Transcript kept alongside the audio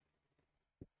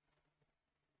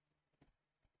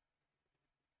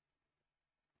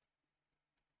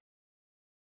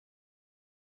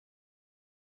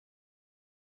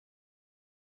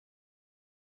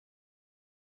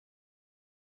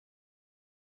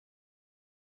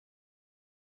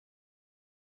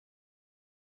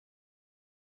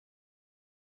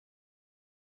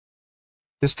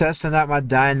Just testing out my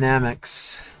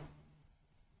dynamics.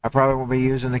 I probably won't be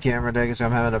using the camera today because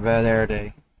I'm having a bad hair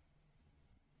day.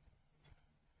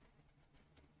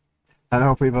 I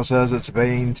know people says it's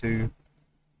vain to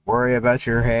worry about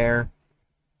your hair.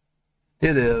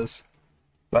 It is.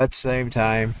 But at the same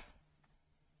time,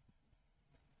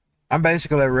 I'm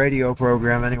basically a radio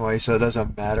program anyway, so it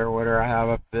doesn't matter whether I have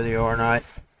a video or not.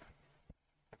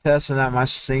 Testing out my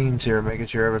scenes here, making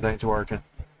sure everything's working.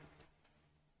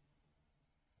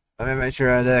 Let me make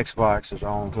sure that Xbox is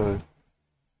on too.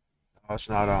 Oh, it's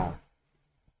not on.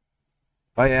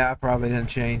 Oh yeah, I probably didn't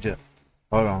change it.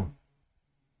 Hold on.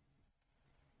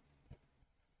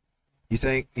 You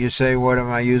say what am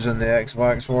I using the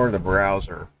Xbox for? The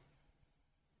browser.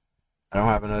 I don't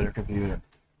have another computer.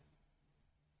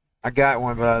 I got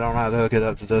one, but I don't know how to hook it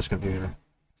up to this computer.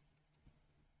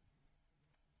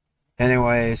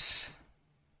 Anyways,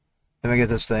 let me get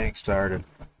this thing started.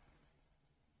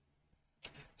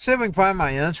 See if we can find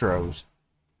my intros.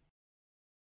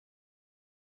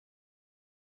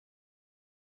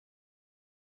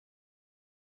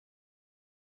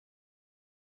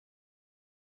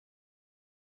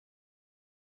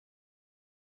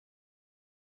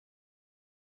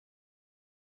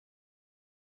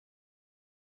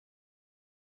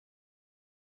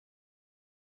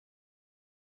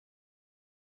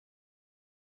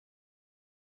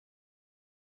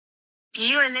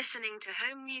 You are listening to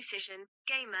home musician,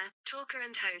 gamer, talker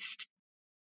and host,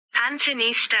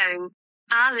 Anthony Stone.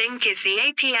 Our link is the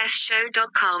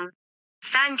APsShow.com.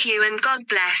 Thank you and God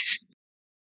bless.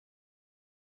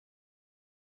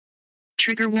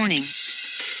 Trigger warning.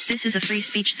 This is a free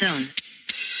speech zone.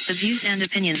 The views and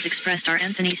opinions expressed are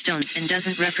Anthony Stone's and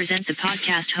doesn't represent the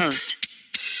podcast host.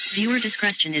 Viewer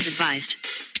discretion is advised.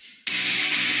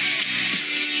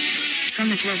 From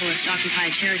the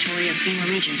globalist-occupied territory of FEMA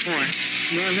Region 4,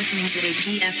 you're listening to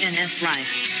APfnS Live.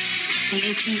 The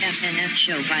APfnS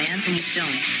Show by Anthony Stone.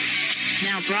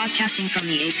 Now broadcasting from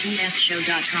the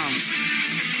APsShow.com.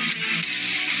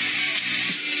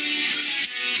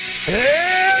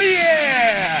 Hell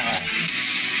yeah!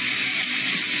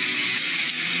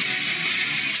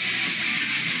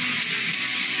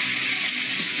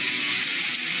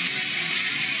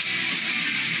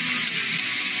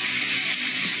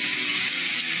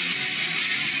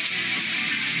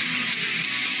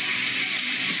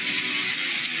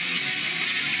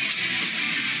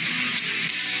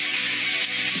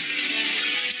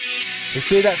 You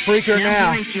see that freaker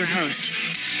now? Here is your host,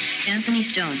 Anthony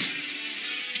Stone.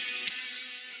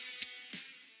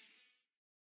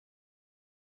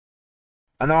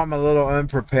 I know I'm a little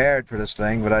unprepared for this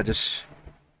thing, but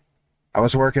I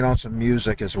was working on some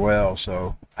music as well,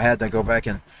 so I had to go back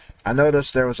and I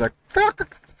noticed there was a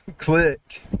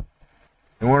click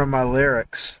in one of my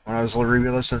lyrics when I was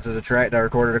re-listening to the track that I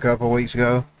recorded a couple of weeks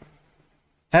ago.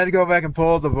 Had to go back and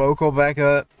pull the vocal back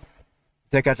up.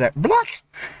 Take out that block.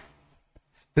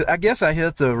 I guess I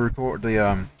hit the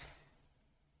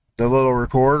little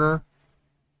recorder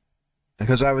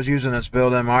because I was using its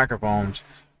built-in microphones.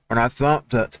 When I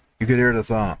thumped it, you could hear the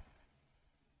thump.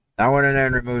 I went in there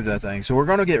and removed that thing. So we're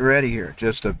going to get ready here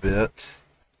just a bit.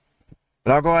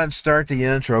 But I'll go ahead and start the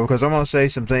intro because I'm going to say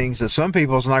some things that some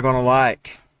people's not going to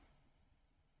like.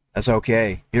 That's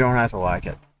okay. You don't have to like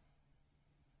it.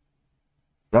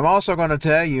 But I'm also going to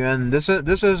tell you, and this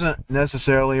isn't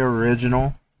necessarily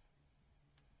original.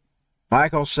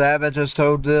 Michael Savage has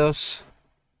told this.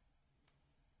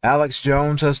 Alex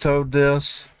Jones has told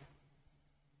this.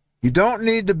 You don't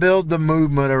need to build the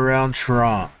movement around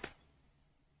Trump.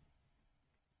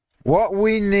 What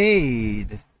we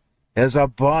need is a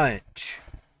bunch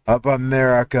of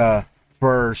America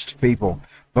First people.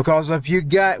 Because if you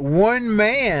got one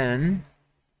man,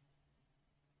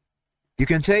 you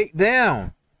can take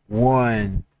down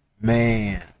one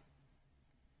man.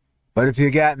 But if you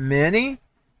got many,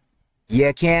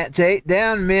 you can't take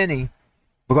down many.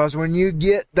 Because when you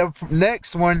get the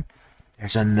next one,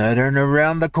 there's another one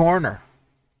around the corner.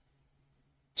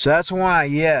 So that's why,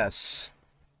 yes,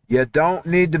 you don't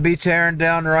need to be tearing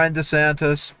down Ron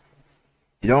DeSantis.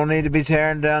 You don't need to be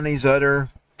tearing down these other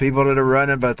people that are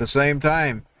running. But at the same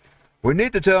time, we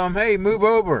need to tell them, hey, move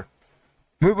over.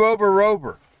 Move over,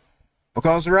 Rover.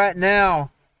 Because right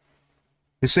now,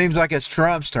 it seems like it's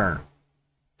Trump's turn.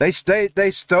 They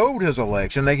stole his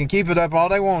election. They can keep it up all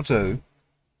they want to.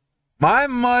 My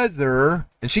mother,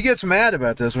 and she gets mad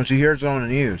about this when she hears it on the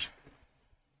news.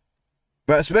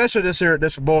 But especially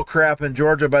this bull crap in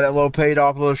Georgia by that little paid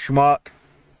off little schmuck.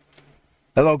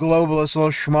 That little globalist little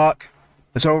schmuck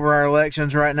that's over our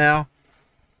elections right now.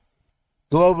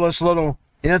 Globalist little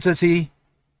entity.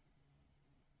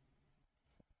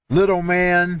 Little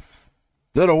man.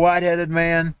 Little white-headed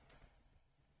man.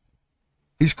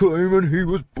 He's claiming he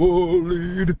was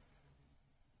bullied.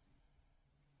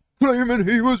 Claiming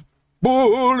he was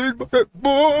bullied by that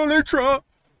bully Trump.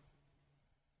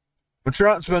 But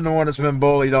Trump's been the one that's been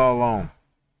bullied all along.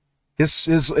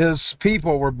 His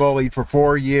people were bullied for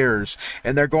 4 years,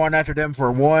 and they're going after them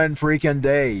for one freaking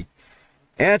day.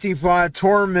 Antifa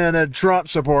tormented Trump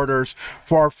supporters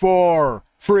for 4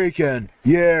 freaking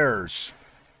years.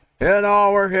 And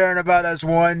all we're hearing about is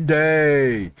one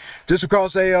day. Just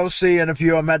because AOC and a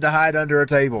few of them had to hide under a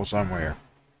table somewhere.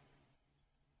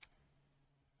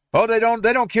 Oh, they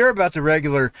don't care about the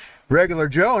regular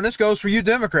Joe, and this goes for you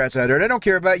Democrats out there. They don't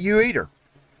care about you either.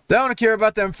 They don't care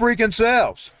about them freaking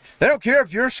selves. They don't care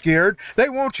if you're scared. They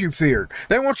want you feared.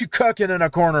 They want you cucking in a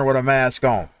corner with a mask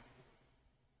on.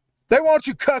 They want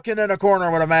you cucking in a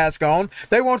corner with a mask on.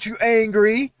 They want you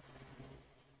angry.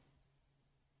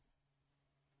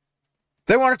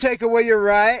 They want to take away your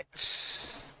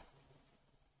rights.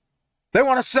 They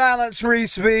want to silence free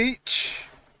speech.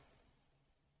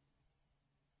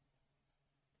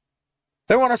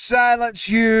 They want to silence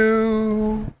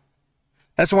you.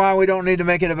 That's why we don't need to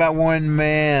make it about one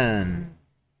man.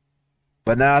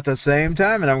 But now at the same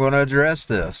time, and I'm going to address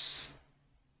this,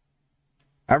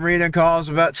 I'm reading calls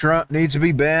about Trump needs to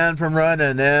be banned from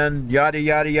running and yada,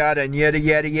 yada, yada, and yada,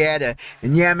 yada, yada,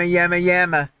 and yama, yama,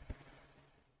 yama,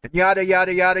 and yada,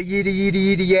 yada, yada, yada, yada,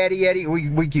 yada, yada, yada.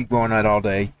 We keep going that all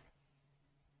day.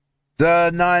 The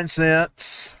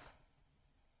nonsense.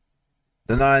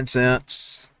 The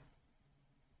nonsense.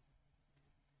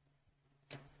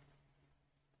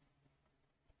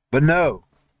 But no.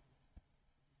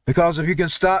 Because if you can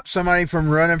stop somebody from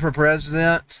running for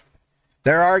president,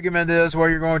 their argument is, well,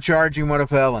 you're going to charge him with a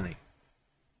felony.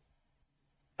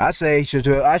 I say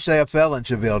a felon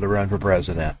should be able to run for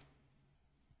president.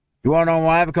 You want to know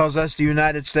why? Because that's the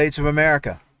United States of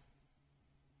America.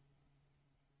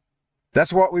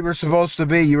 That's what we were supposed to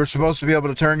be. You were supposed to be able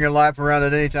to turn your life around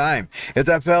at any time. If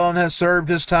that felon has served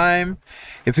his time,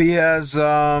 if he has,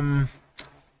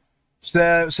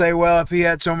 say, well, if he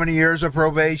had so many years of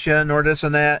probation or this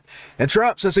and that, and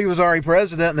Trump, since he was already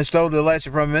president and they stole the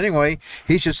election from him anyway,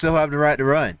 he should still have the right to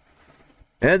run.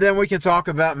 And then we can talk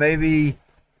about maybe, of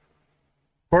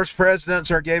course, presidents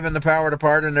are given the power to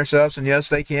pardon themselves, and yes,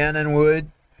 they can and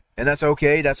would, and that's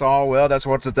okay. That's all well. That's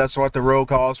what the rule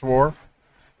calls for.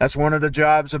 That's one of the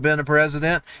jobs of being a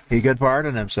president. He could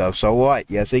pardon himself. So what?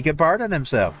 Yes, he could pardon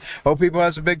himself. Oh, people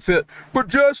has a big fit. But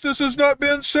justice has not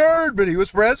been served. But he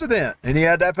was president, and he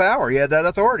had that power. He had that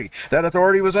authority. That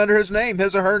authority was under his name,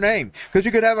 his or her name. Because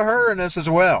you could have a her in this as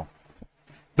well.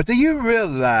 But do you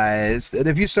realize that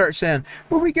if you start saying,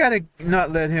 well, we got to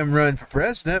not let him run for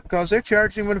president because they're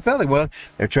charging him with a felony. Well,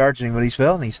 they're charging him with these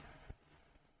felonies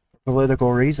for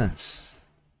political reasons.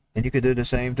 And you could do the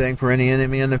same thing for any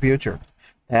enemy in the future.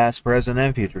 Past, present,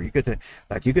 and future. You could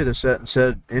have sat and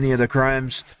said any of the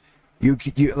crimes you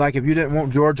like if you didn't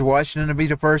want George Washington to be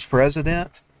the first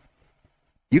president,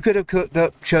 you could have cooked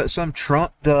up some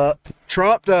trumped up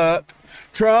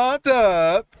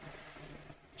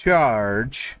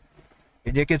charge,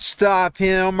 and you could stop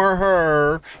him or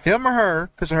her,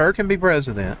 because her can be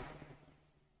president.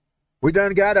 We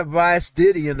done got a Vice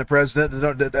Diddy in the president,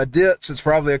 a ditz that's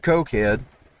probably a cokehead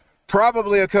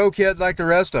like the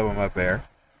rest of them up there.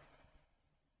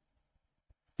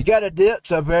 You got a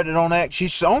ditz up there that don't act.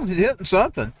 She's only hitting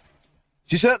something.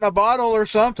 She's hitting a bottle or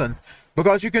something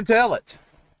because you can tell it.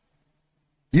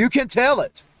 You can tell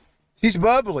it. She's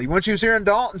bubbly. When she was here in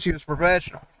Dalton, she was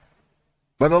professional.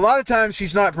 But a lot of times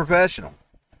she's not professional.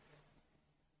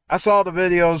 I saw the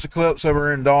videos, the clips of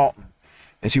her in Dalton,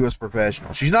 and she was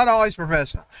professional. She's not always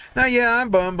professional. Now, yeah, I'm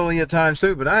bumbly at times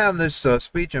too, but I have this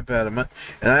speech impediment,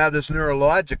 and I have this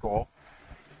neurological.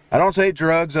 I don't take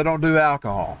drugs. I don't do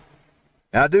alcohol.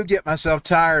 Now, I do get myself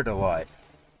tired a lot,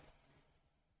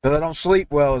 because I don't sleep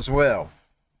well as well.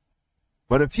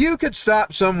 But if you could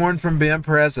stop someone from being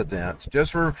president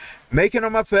just for making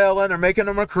them a felon or making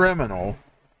them a criminal,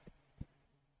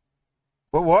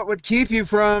 well, what would keep you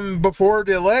from, before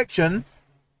the election,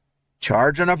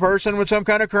 charging a person with some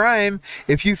kind of crime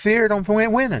if you feared on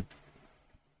winning?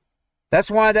 That's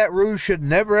why that rule should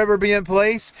never, ever be in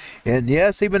place. And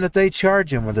yes, even if they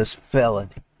charge him with this felony,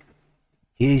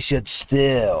 he should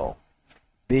still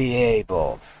be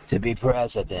able to be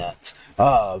president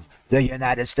of the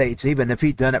United States, even if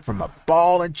he'd done it from a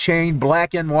ball and chain,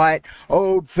 black and white,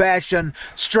 old-fashioned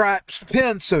striped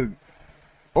pin suit,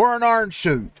 or an orange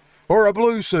suit, or a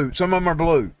blue suit. Some of them are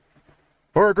blue.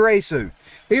 Or a gray suit.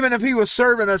 Even if he was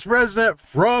serving as president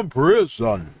from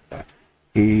prison,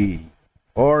 he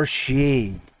or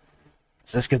she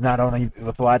guys, this could not only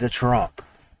apply to Trump.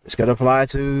 This could apply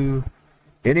to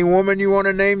any woman you want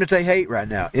to name that they hate right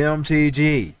now.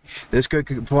 MTG. This could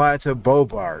apply to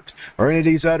Bobart or any of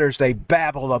these others they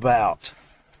babble about.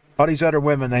 All these other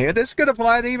women they hate. This could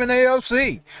apply to even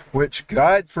AOC, which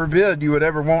God forbid you would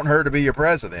ever want her to be your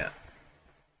president.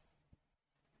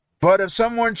 But if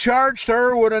someone charged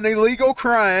her with an illegal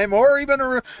crime or even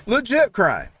a legit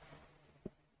crime,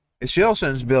 it's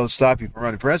Yeltsin's bill to stop you from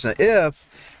running president if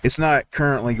it's not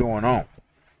currently going on.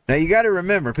 Now, you got to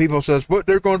remember, people says, but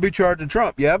they're going to be charging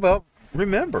Trump. Yeah, well,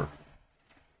 remember,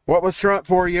 what was Trump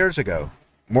 4 years ago?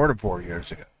 More than 4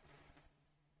 years ago.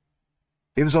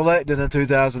 He was elected in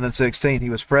 2016. He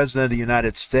was president of the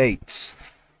United States.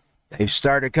 They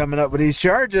started coming up with these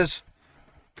charges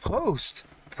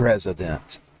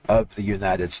post-president of the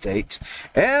United States.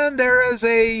 And there is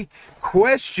a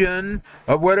question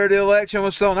of whether the election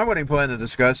was stolen. I wasn't even planning to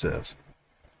discuss this.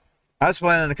 I was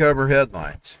planning to cover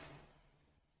headlines.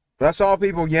 But I saw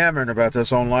people yammering about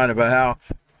this online about how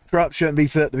Trump shouldn't be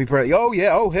fit to be president.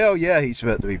 Oh, hell yeah, he's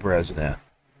fit to be president.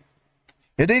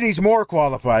 Indeed, he's more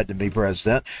qualified to be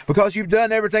president because you've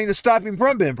done everything to stop him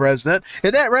from being president,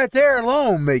 and that right there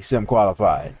alone makes him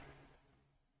qualified.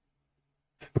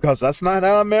 Because that's not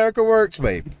how America works,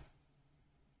 baby.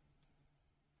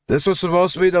 This was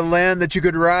supposed to be the land that you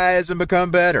could rise and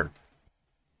become better.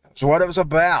 That's what it was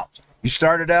about. You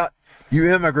started out, you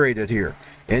immigrated here,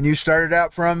 and you started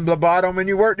out from the bottom and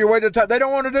you worked your way to the top. They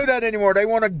don't want to do that anymore. They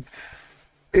want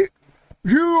to,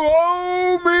 you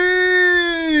owe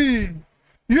me.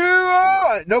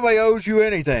 Nobody owes you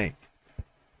anything.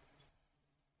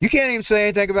 You can't even say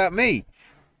anything about me.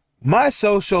 My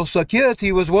Social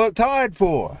Security was worked hard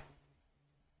for.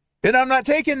 And I'm not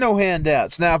taking no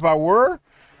handouts. Now, if I were,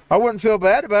 I wouldn't feel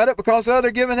bad about it because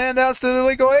they're giving handouts to the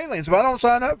illegal aliens, but I don't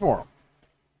sign up for them.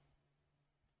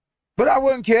 But I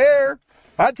wouldn't care.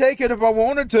 I'd take it if I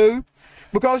wanted to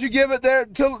because you give it there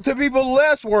to people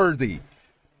less worthy.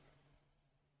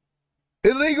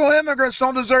 Illegal immigrants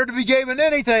don't deserve to be given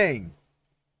anything.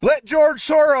 Let George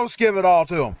Soros give it all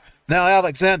to them. Now,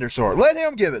 Alexander Soros, let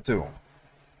him give it to them.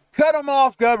 Cut them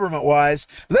off government-wise.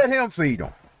 Let him feed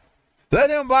them. Let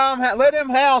him buy them. Let him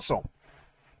house them.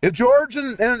 If George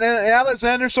and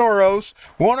Alexander Soros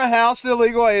want to house the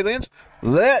illegal aliens,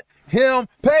 let him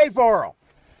pay for them.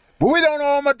 But we don't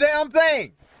owe them a damn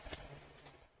thing.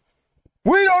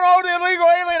 We don't owe the illegal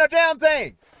alien a damn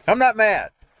thing. I'm not mad.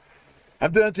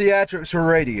 I'm doing theatrics for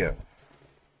radio.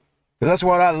 Because that's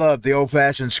what I love, the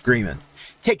old-fashioned screaming.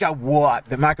 Take a walk,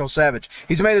 the Michael Savage.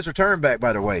 He's made his return back,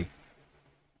 by the way.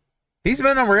 He's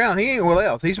been around. He ain't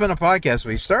left. He's been a podcast,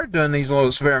 but he started doing these little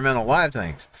experimental live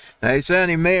things. Now, he's saying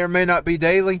he may or may not be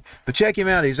daily, but check him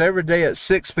out. He's every day at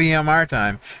 6 p.m. our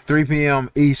time, 3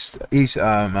 p.m.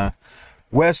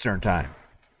 Western time.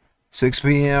 6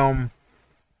 p.m.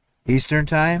 Eastern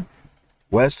time,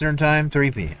 Western time, 3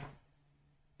 p.m.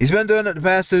 He's been doing it the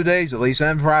past 2 days at least,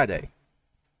 and Friday.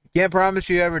 Can't promise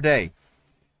you every day.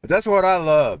 But that's what I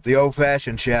love, the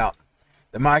old-fashioned shout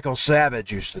that Michael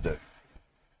Savage used to do.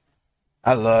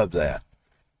 I love that.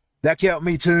 That kept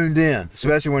me tuned in,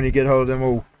 especially when you get hold of them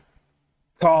old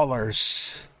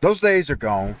callers. Those days are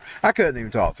gone. I couldn't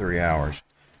even talk 3 hours.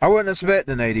 I wouldn't expect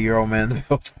an 80-year-old man to be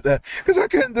able to do that because I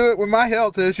couldn't do it with my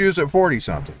health issues at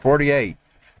 40-something, 48.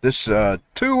 This 2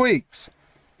 weeks,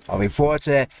 I'll be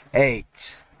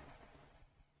 48.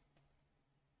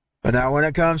 But now when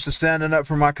it comes to standing up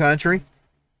for my country,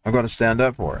 I'm going to stand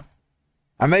up for it.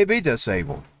 I may be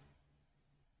disabled.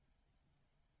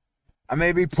 I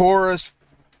may be poor as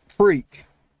freak.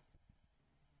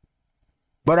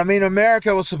 But I mean,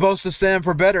 America was supposed to stand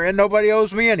for better, and nobody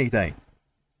owes me anything.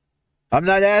 I'm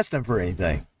not asking for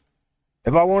anything.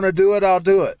 If I want to do it, I'll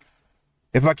do it.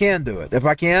 If I can do it. If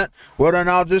I can't, well, then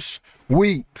I'll just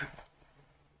weep.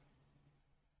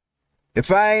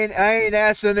 If I ain't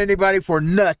asking anybody for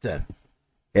nothing.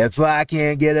 If I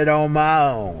can't get it on my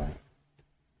own.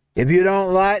 If you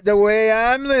don't like the way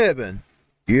I'm living,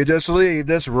 you just leave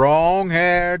this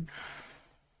wrong-haired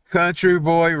country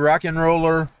boy rock and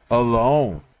roller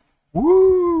alone.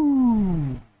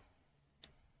 Woo!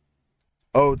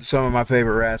 Oh, some of my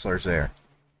favorite wrestlers there.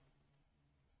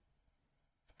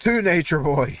 2 Nature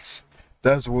Boys.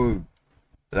 That's woo.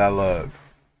 That I love.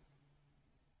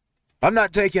 I'm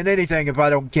not taking anything if I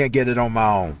can't get it on my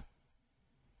own.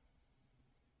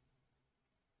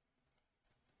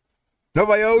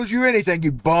 Nobody owes you anything,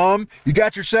 you bum. You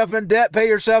got yourself in debt, pay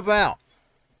yourself out.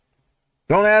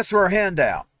 Don't ask for a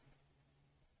handout.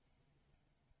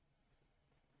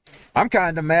 I'm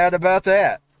kind of mad about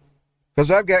that because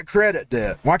I've got credit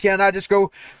debt. Why can't I just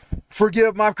go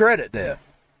forgive my credit debt?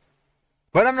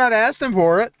 But I'm not asking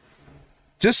for it.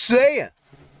 Just saying.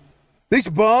 These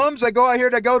bums, they go out here,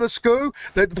 they go to school,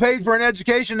 they paid for an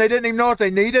education they didn't even know what they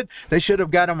needed. They should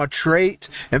have got them a trait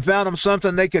and found them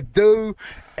something they could do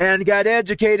and got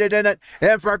educated in it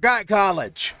and forgot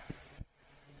college.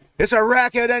 It's a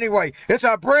racket anyway. It's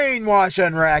a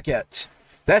brainwashing racket.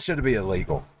 That should be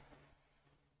illegal.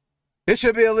 It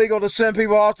should be illegal to send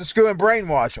people off to school and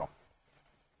brainwash them.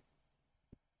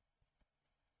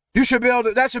 You should be able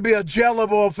to, that should be a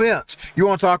jailable offense. You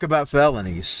want to talk about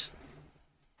felonies?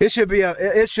 It should be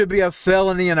a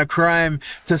felony and a crime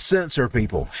to censor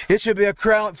people. It should be a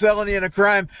felony and a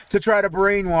crime to try to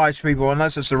brainwash people,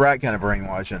 unless it's the right kind of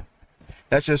brainwashing.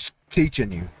 That's just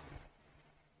teaching you,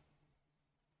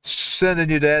 sending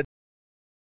you to.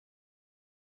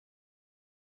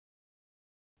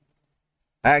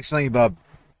 Actually, Bub,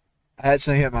 I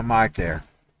accidentally hit my mic there.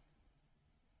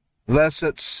 Unless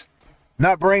it's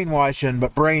not brainwashing,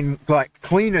 but like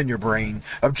cleaning your brain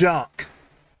of junk.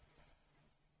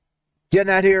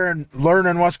 Getting out here and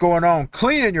learning what's going on,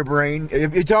 cleaning your brain.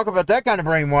 If you talk about that kind of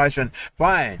brainwashing,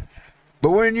 fine.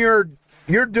 But when you're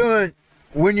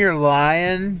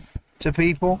lying to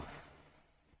people,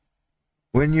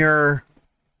 when you're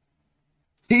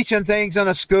teaching things in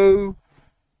a school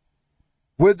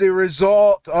with the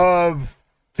result of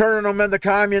turning them into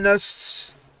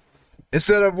communists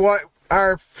instead of what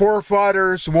our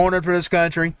forefathers wanted for this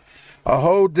country, a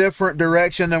whole different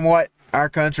direction than what our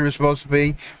country was supposed to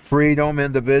be. Freedom,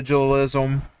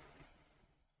 individualism,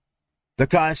 the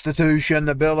Constitution,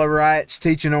 the Bill of Rights,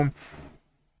 teaching them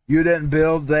you didn't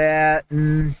build that,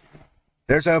 and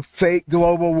there's a fake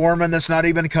global warming that's not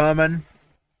even coming.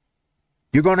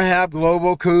 You're going to have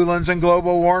global coolings and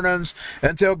global warnings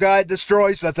until God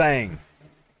destroys the thing,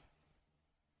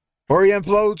 or he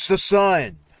implodes the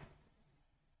sun.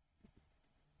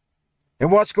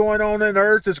 And what's going on in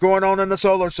Earth is going on in the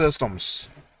solar systems.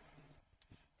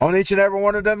 On each and every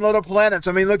one of them little planets.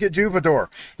 I mean, look at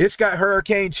Jupiter. It's got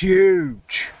hurricanes,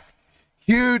 huge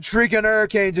freaking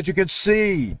hurricanes that you can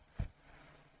see.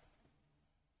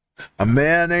 A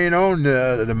man ain't on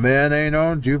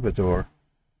Jupiter.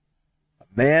 A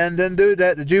man didn't do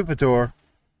that to Jupiter.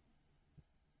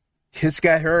 It's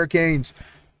got hurricanes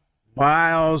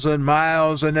miles and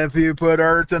miles, and if you put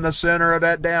Earth in the center of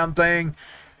that damn thing,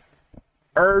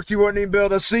 Earth, you wouldn't even be able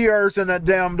to see Earth in that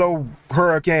damn old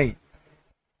hurricane.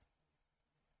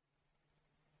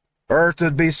 Earth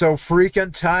would be so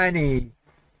freaking tiny,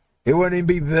 it wouldn't even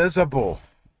be visible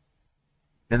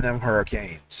in them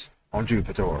hurricanes on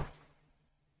Jupiter.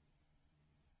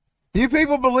 You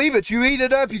people believe it. You eat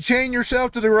it up. You chain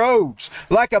yourself to the roads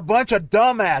like a bunch of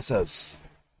dumbasses.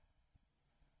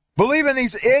 Believe in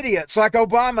these idiots like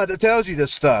Obama that tells you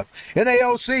this stuff. And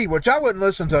AOC, which I wouldn't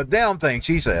listen to a damn thing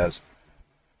she says.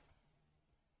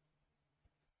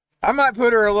 I might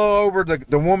put her a little over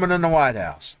the woman in the White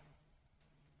House.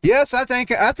 Yes, I think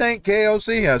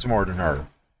KOC has more than her.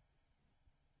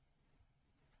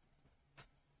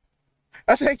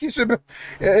 I think you should,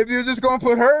 if you're just going to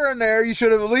put her in there, you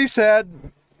should have at least had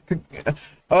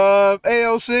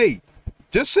AOC.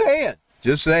 Just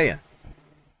saying.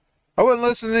 I wouldn't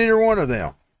listen to either one of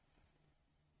them.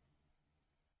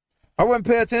 I wouldn't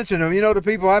pay attention to them. You know, the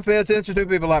people I pay attention to,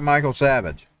 people like Michael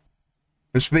Savage,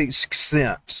 who speaks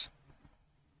sense.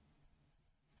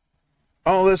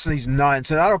 I don't listen to these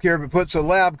nonsense. I don't care if it puts a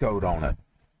lab coat on it.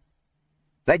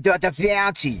 Like Dr.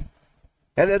 Fauci.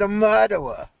 That little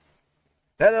murderer.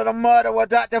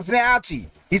 Dr. Fauci.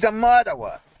 He's a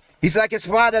murderer. He's like his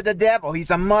father, the devil.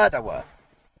 He's a murderer.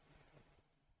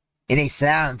 And he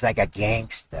sounds like a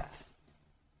gangster.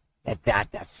 That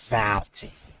Dr. Fauci.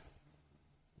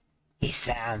 He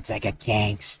sounds like a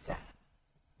gangster.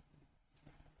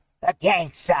 A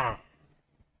gangster.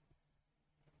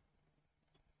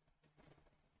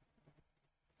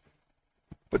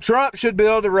 But Trump should be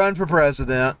able to run for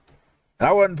president.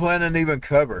 I wasn't planning to even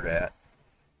cover that.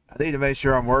 I need to make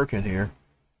sure I'm working here.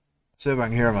 See if I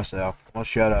can hear myself. I'll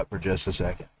shut up for just a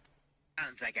second.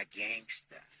 Sounds like a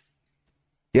gangster.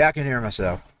 Yeah, I can hear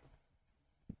myself.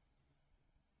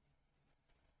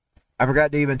 I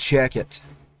forgot to even check it.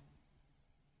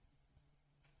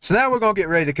 So now we're going to get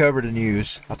ready to cover the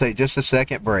news. I'll take just a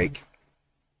second break.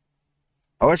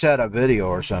 I wish I had a video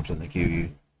or something to cue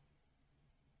you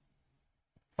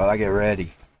while I get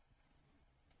ready.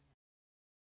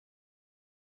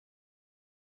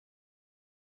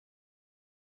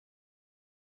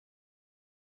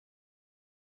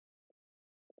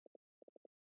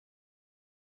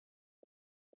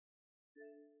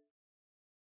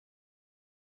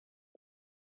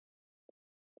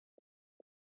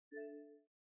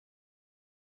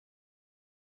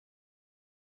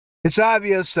 It's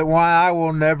obvious that why I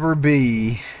will never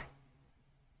be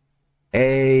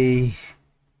I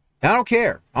don't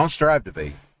care. I don't strive to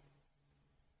be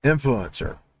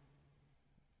influencer.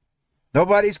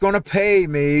 Nobody's going to pay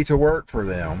me to work for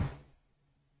them.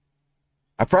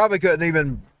 I probably couldn't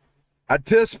even, I'd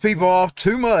piss people off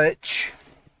too much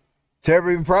to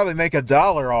ever even probably make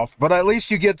 $1 off, but at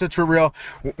least you get the true real.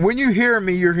 When you hear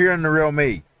me, you're hearing the real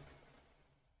me.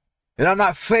 And I'm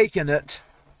not faking it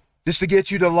just to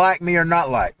get you to like me or not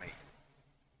like me.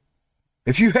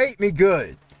 If you hate me,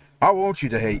 good. I want you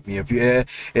to hate me.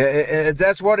 If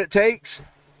that's what it takes,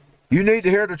 you need to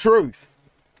hear the truth.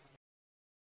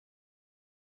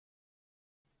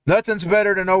 Nothing's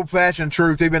better than old-fashioned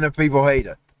truth, even if people hate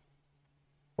it.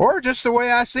 Or just the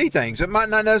way I see things. It might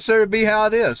not necessarily be how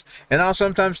it is. And I'll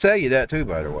sometimes tell you that too,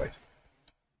 by the way.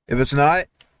 If it's not,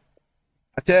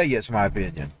 I tell you it's my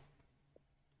opinion.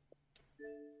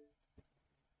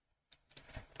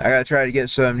 I gotta try to get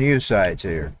some news sites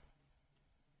here.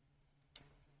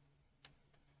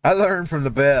 I learned from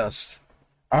the best.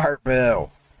 Art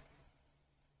Bell,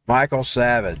 Michael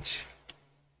Savage,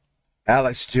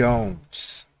 Alex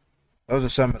Jones. Those are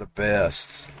some of the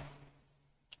best.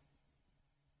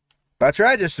 But I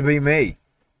try just to be me.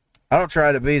 I don't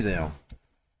try to be them.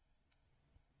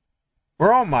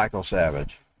 We're on Michael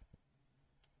Savage.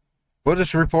 We'll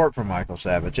just report from Michael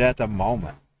Savage at the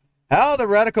moment. How the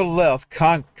radical left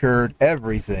conquered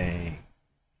everything.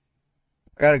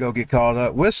 I gotta go get called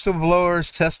up.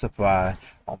 Whistleblowers testify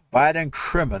on Biden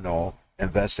criminal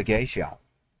investigation.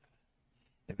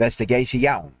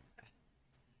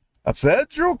 A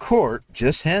federal court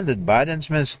just handed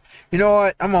Biden's You know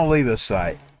what? I'm gonna leave this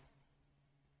site.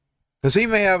 Because he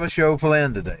may have a show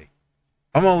planned today.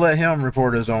 I'm gonna let him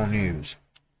report his own news.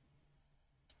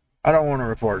 I don't want to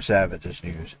report Savage's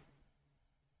news.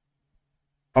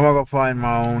 I'm gonna go find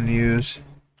my own news.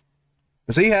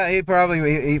 Cause he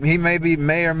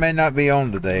may or may not be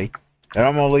on today, and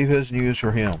I'm gonna leave his news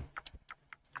for him.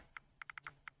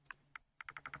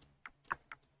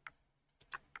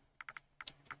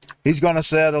 He's gonna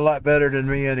say it a lot better than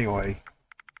me anyway,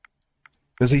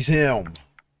 cause he's him.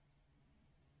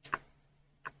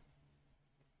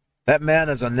 That man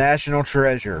is a national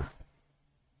treasure.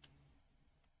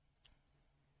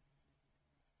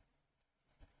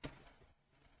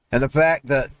 And the fact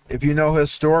that if you know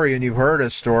his story and you've heard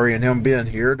his story and him being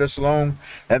here this long,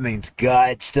 that means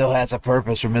God still has a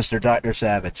purpose for Mr. Dr.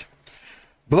 Savage.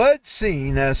 Blood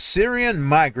seen as Syrian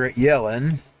migrant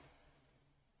yelling.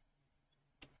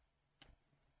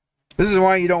 This is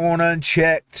why you don't want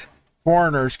unchecked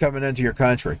foreigners coming into your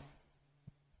country.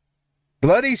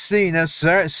 Bloody scene as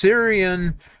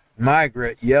Syrian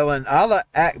migrant yelling Allah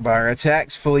Akbar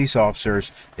attacks police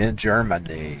officers in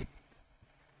Germany.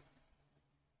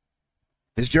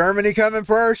 Is Germany coming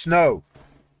first? No.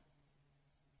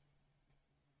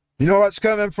 You know what's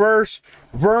coming first?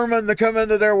 Vermin to come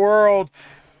into their world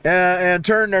and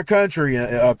turn their country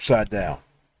upside down.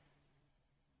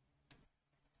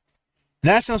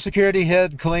 National security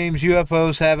head claims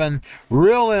UFOs having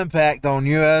real impact on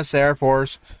U.S. Air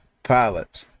Force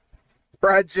pilots.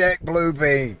 Project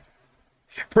Bluebeam.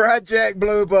 Project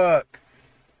Blue Book.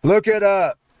 Look it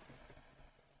up.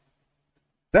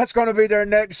 That's going to be their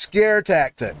next scare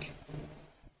tactic.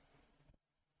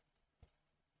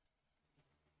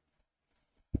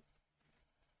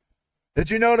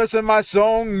 Did you notice in my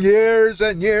song years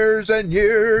and years and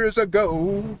years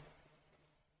ago?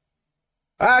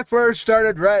 I first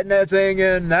started writing that thing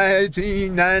in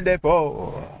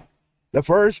 1994. The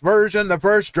first version, the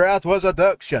first draft was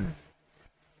abduction.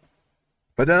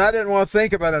 But then I didn't want to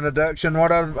think about an abduction.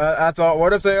 I thought,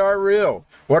 what if they are real?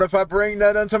 What if I bring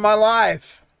that into my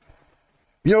life?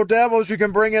 You know, devils you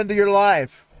can bring into your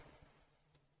life.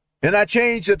 And I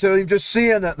changed it to him just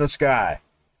seeing it in the sky.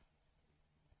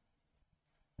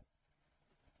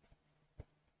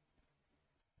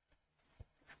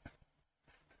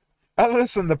 I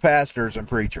listen to pastors and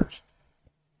preachers.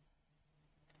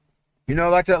 You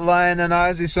know, like that Lion and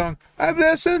Ozzy song, I've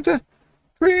listened to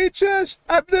preachers,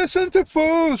 I've listened to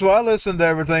fools. Well, I listen to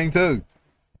everything too.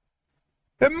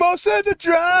 And most of the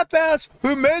dropouts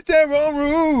who made their own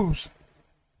rules.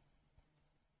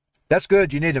 That's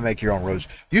good. You need to make your own rules.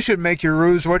 You should make your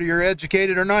rules whether you're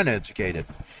educated or non-educated.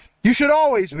 You should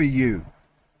always be you.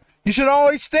 You should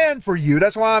always stand for you.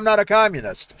 That's why I'm not a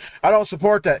communist. I don't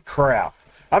support that crap.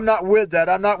 I'm not with that.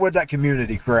 I'm not with that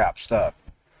community crap stuff.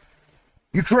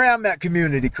 You cram that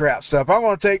community crap stuff. I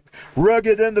want to take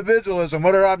rugged individualism.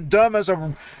 Whether I'm dumb as a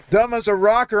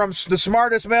rock or I'm the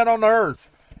smartest man on the earth.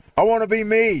 I want to be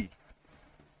me.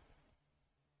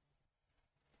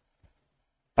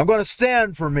 I'm going to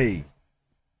stand for me.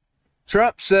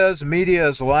 Trump says media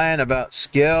is lying about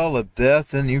scale of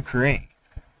death in Ukraine.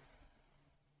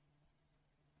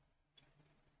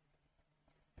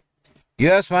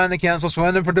 U.S. finally cancels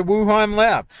funding for the Wuhan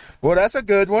lab. Well, that's a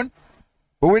good one.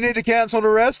 But we need to cancel the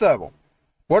rest of them.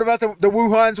 What about the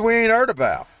Wuhans we ain't heard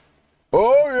about?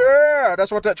 Oh, yeah.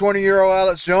 That's what that 20-year-old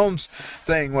Alex Jones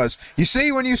thing was. You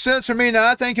see, when you censor me, now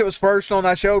I think it was personal, and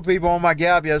I showed people on my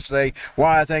gab yesterday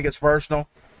why I think it's personal.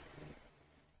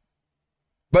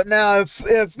 But now, if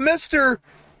Mr.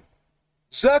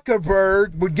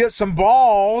 Zuckerberg would get some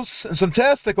balls and some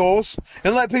testicles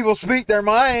and let people speak their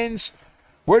minds,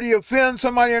 whether you offend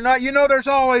somebody or not, you know there's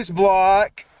always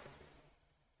block.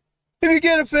 If you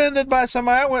get offended by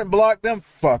somebody, I went and blocked them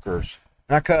fuckers.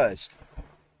 And I cussed.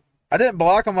 I didn't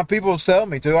block them. My people was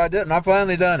telling me to. I didn't. I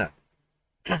finally done it.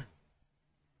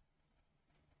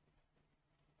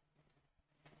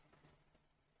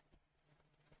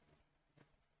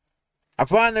 I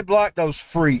finally blocked those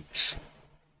freaks.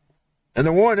 And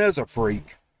the one is a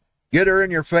freak. Get her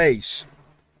in your face.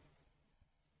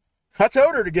 I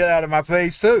told her to get out of my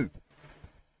face, too.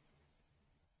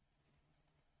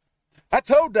 I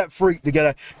told that freak to get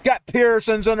out. Got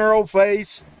piercings on her old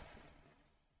face.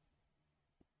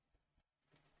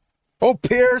 Oh,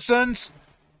 piercings.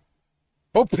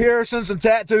 Oh, piercings and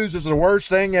tattoos is the worst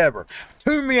thing ever.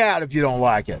 Tune me out if you don't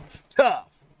like it. Tough.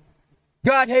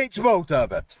 God hates both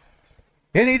of it.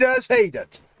 And he does hate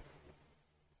it.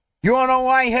 You want to know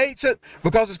why he hates it?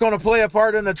 Because it's going to play a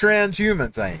part in the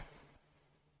transhuman thing.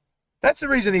 That's the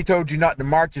reason he told you not to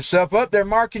mark yourself up. They're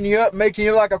marking you up, making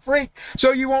you like a freak,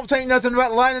 so you won't think nothing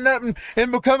about lining up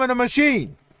and becoming a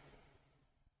machine.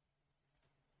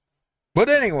 But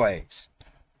anyways,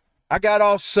 I got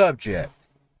off subject.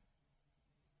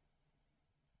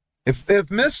 If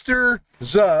Mr.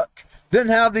 Zuck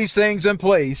didn't have these things in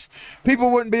place,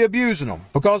 people wouldn't be abusing them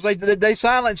because they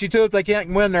silence you too if they can't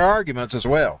win their arguments as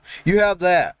well. You have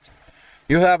that.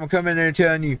 You have them come in there and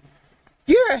telling you,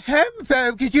 you're a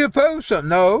homophobe because you oppose something.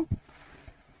 No.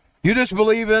 You just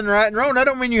believe in right and wrong. That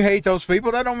don't mean you hate those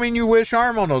people. That don't mean you wish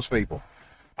harm on those people.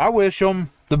 I wish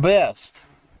them the best.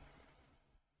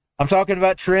 I'm talking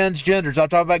about transgenders. I'm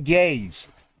talking about gays.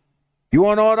 You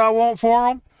want to know what I want for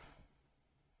them?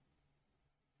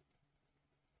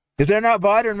 If they're not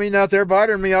bothering me, now if they're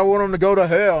bothering me, I want them to go to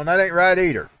hell, and that ain't right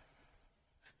either.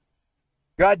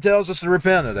 God tells us to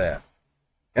repent of that.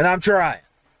 And I'm trying.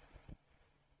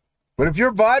 But if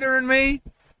you're bothering me,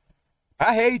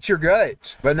 I hate your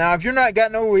guts. But now if you're not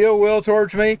got no ill will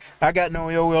towards me, I got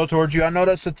no ill will towards you. I know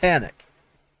that's satanic.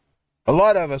 A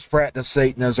lot of us practice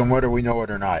Satanism whether we know it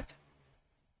or not.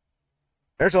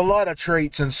 There's a lot of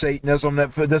traits in Satanism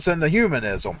that's in the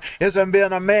humanism. It's in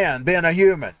being a man, being a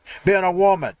human, being a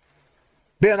woman,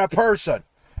 being a person.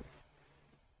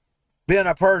 Being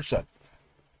a person.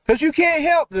 Because you can't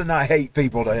help to not hate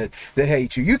people that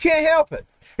hate you. You can't help it.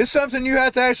 It's something you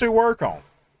have to actually work on.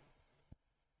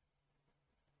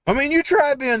 I mean, you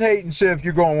try being hating and see if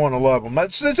you're going to want to love them.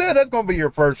 That's going to be your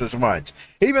first response.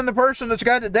 Even the person that's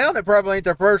got it down, it probably ain't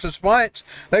their first response.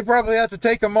 They probably have to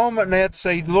take a moment and they have to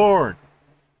say, Lord,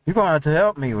 you're going to have to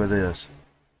help me with this.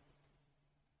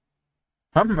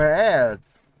 I'm mad.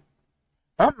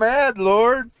 I'm mad,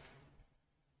 Lord.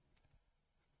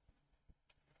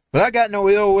 But I got no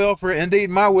ill will for it.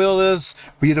 Indeed, my will is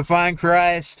for you to find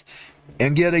Christ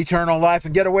and get eternal life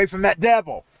and get away from that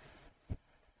devil.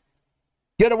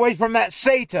 Get away from that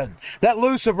Satan, that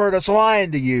Lucifer that's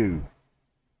lying to you.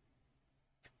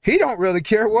 He don't really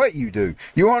care what you do.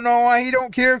 You want to know why he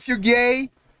don't care if you're gay?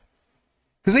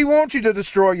 Because he wants you to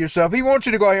destroy yourself. He wants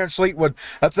you to go out here and sleep with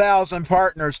 1,000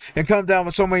 partners and come down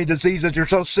with so many diseases you're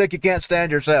so sick you can't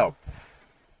stand yourself.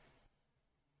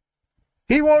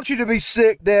 He wants you to be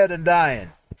sick, dead, and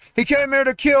dying. He came here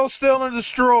to kill, steal, and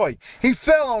destroy. He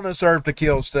fell on this earth to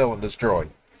kill, steal, and destroy.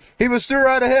 He was through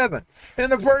out of heaven.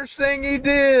 And the first thing he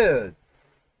did,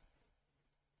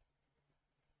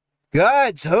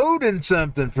 God's holding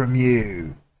something from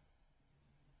you.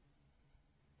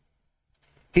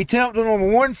 He tempted them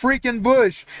with one freaking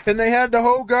bush, and they had the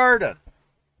whole garden.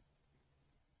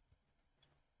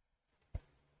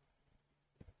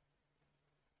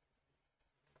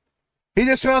 He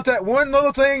just found that one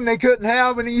little thing they couldn't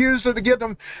have, and he used it to get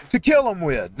them to kill them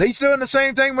with. He's doing the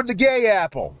same thing with the gay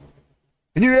apple.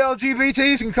 And you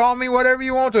LGBTs can call me whatever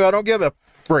you want to. I don't give a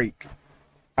freak.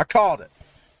 I called it.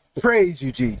 Praise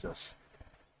you, Jesus.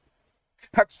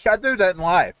 I do that in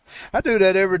life. I do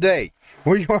that every day.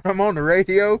 Whether I'm on the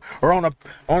radio or on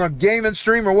a gaming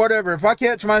stream or whatever, if I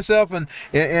catch myself and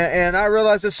I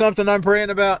realize it's something I'm praying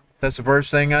about, that's the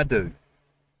first thing I do.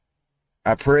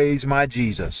 I praise my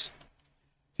Jesus.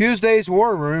 Tuesday's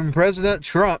War Room, President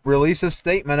Trump released a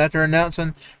statement after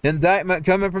announcing indictment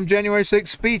coming from January 6th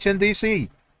speech in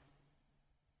D.C.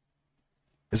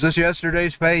 Is this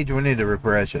yesterday's page? We need to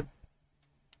refresh it.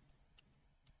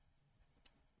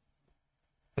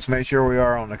 Let's make sure we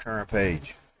are on the current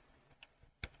page.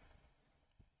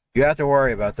 You have to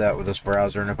worry about that with this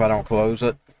browser, and if I don't close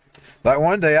it. Like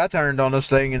one day I turned on this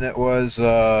thing and it was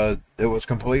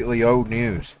completely old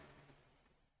news.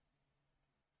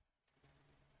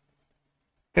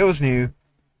 It was new.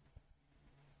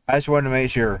 I just wanted to make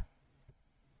sure.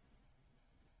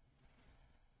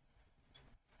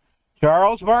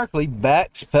 Charles Barkley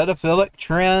backs pedophilic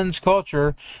trends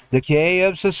culture decay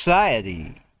of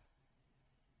society.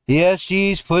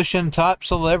 ESG's pushing top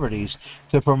celebrities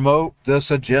to promote this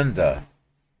agenda.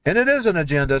 And it is an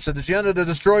agenda. It's an agenda to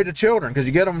destroy the children. Because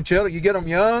you get them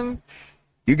young,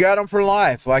 you got them for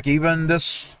life. Like even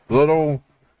this little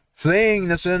thing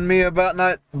that's in me about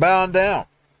not bowing down.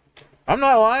 I'm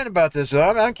not lying about this.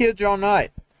 I kid you all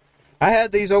night. I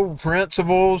had these old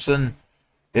principals and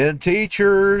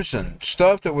teachers and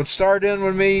stuff that would start in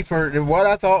with me for what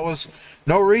I thought was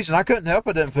no reason. I couldn't help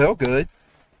it. Didn't feel good.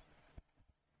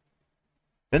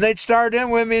 And they'd start in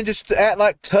with me and just act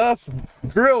like tough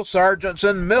drill sergeants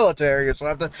in the military or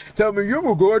something. Tell me, you're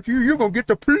going to go out here, you're going to get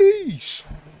the police.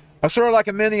 I was sort of like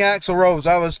a mini Axl Rose.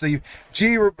 I was a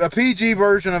PG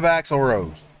version of Axl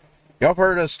Rose. Y'all have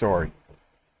heard this story.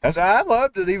 I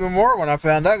loved it even more when I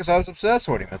found out because I was obsessed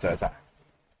with him at that time.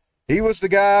 He was the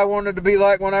guy I wanted to be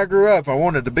like when I grew up. I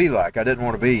wanted to be like. I didn't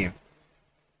want to be him.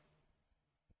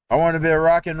 I wanted to be a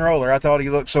rock and roller. I thought he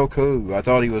looked so cool. I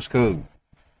thought he was cool.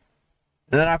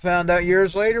 And then I found out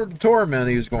years later the torment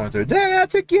he was going through. They're out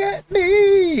to get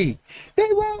me. They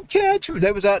won't catch me.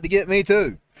 They was out to get me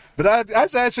too. But I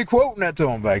was actually quoting that to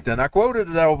him back then. I quoted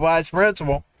the old vice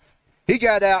principal. He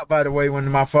got out, by the way, when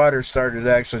my father started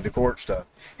actually the court stuff.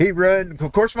 He run.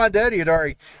 Of course, my daddy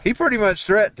he pretty much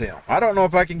threatened him. I don't know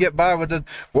if I can get by with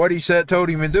what he told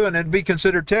him to do, and it'd be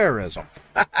considered terrorism.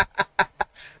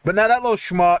 But now that little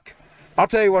schmuck, I'll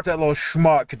tell you what that little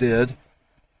schmuck did.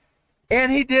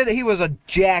 And he was a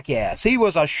jackass. He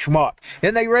was a schmuck.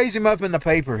 And they raised him up in the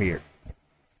paper here.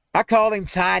 I called him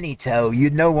Tiny Toe.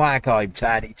 You'd know why I call him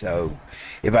Tiny Toe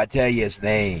if I tell you his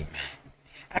name.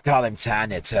 I call him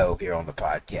Tiny Toe here on the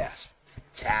podcast.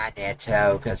 Tiny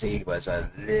Toe, because he was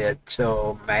a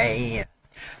little man.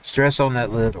 Stress on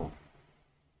that little.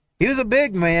 He was a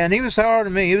big man. He was taller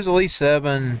than me. He was at least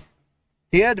 7.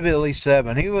 He had to be at least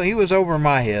 7. He was over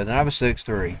my head, and I was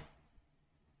 6'3".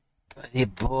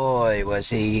 But boy, was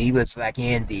he. He was like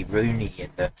Andy Rooney.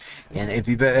 And have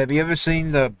you ever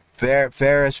seen the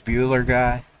Ferris Bueller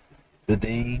guy? The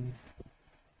Dean?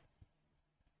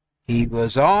 He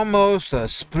was almost a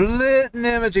splitting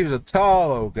image. He was a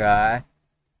tall old guy.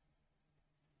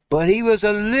 But he was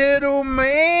a little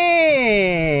man.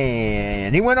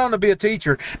 He went on to be a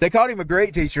teacher. They called him a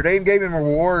great teacher. They even gave him a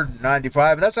award in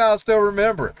 95. And that's how I still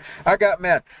remember it. I got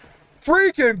mad.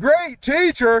 Freaking great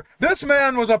teacher. This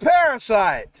man was a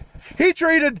parasite. He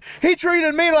treated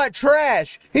me like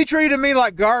trash. He treated me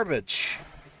like garbage.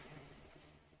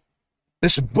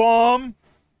 This bum.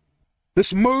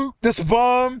 This mook, this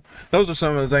bum. Those are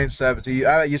some of the things that happened to you.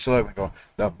 I used to love him going,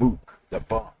 the mook, the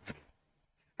bum.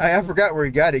 I forgot where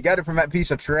he got it. He got it from that piece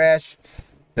of trash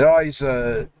that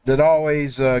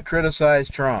always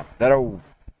criticized Trump. That old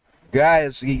guy,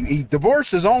 he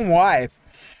divorced his own wife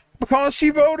because she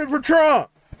voted for Trump.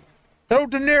 That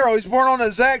old De Niro, he's born on the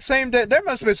exact same day. There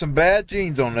must be some bad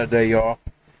genes on that day, y'all.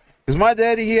 Because my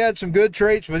daddy, he had some good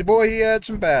traits, but boy, he had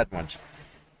some bad ones.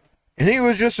 And he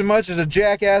was just as much as a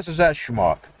jackass as that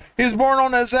schmuck. He was born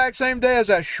on the exact same day as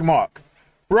that schmuck.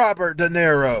 Robert De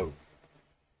Niro.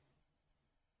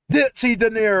 Ditzy De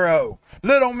Niro.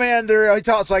 Little man De Niro. He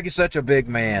talks like he's such a big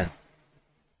man.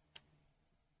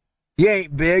 You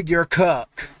ain't big, you're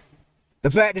cuck. The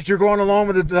fact that you're going along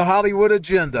with the Hollywood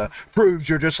agenda proves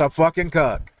you're just a fucking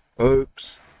cuck.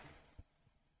 Oops.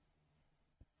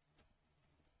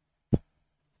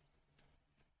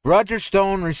 Roger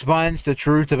Stone responds to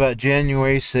truth about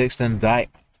January 6th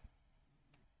indictment.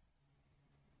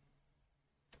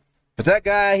 But that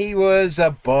guy, he was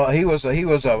a bum. He was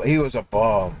a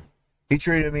bum. He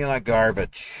treated me like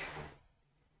garbage.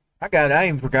 I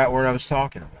even forgot what I was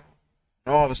talking about.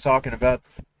 No, I was talking about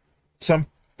some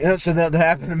incident that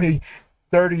happened to me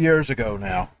 30 years ago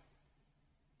now.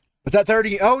 But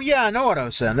oh yeah, I know what I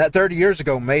was saying. That 30 years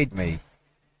ago made me.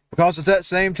 Because at that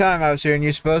same time I was hearing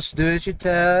you're supposed to do as you're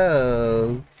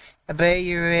told. Obey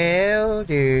your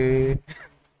elders.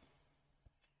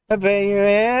 Obey your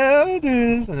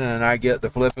elders. And then I get the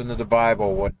flipping of the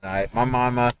Bible one night. My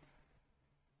mama,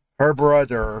 her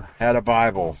brother had a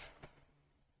Bible,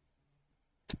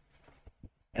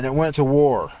 and it went to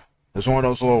war. It was one of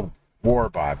those little war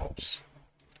Bibles.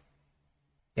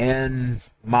 And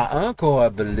my uncle, I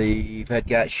believe, had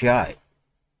got shot.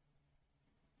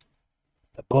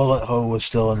 The bullet hole was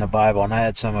still in the Bible, and I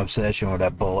had some obsession with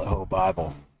that bullet hole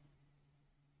Bible.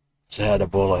 So it had a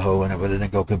bullet hole in it, but it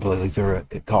didn't go completely through it.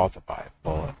 It caught the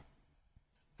bullet.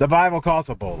 The Bible caught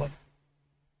the bullet.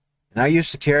 And I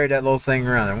used to carry that little thing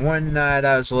around. And one night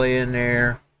I was laying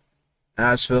there, and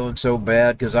I was feeling so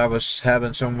bad because I was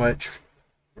having so much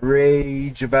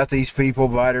rage about these people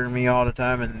bothering me all the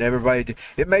time, and everybody.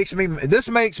 This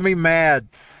makes me mad.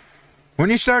 When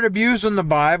you start abusing the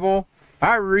Bible,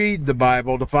 I read the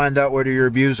Bible to find out whether you're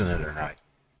abusing it or not.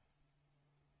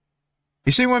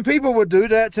 You see, when people would do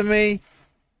that to me,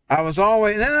 I was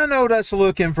always, and I know that's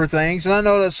looking for things, and I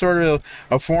know that's sort of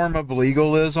a form of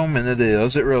legalism, and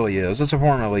it really is. It's a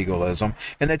form of legalism,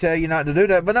 and they tell you not to do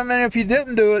that. But I mean, if you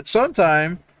didn't do it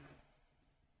sometime,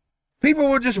 people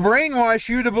would just brainwash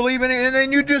you to believe in it, and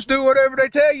then you just do whatever they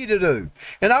tell you to do.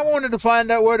 And I wanted to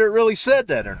find out whether it really said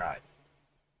that or not.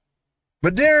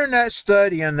 But during that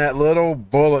study in that little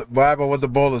bullet Bible with the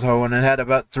bullet hole, and it had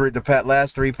about the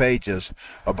last 3 pages,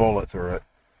 a bullet through it.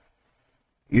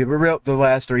 You ripped the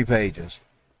last 3 pages.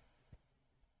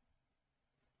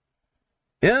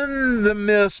 In the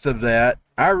midst of that,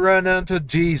 I run into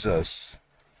Jesus,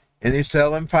 and he's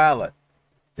telling Pilate,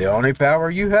 the only power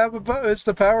you have above is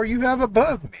the power you have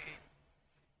above me.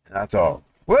 And I thought,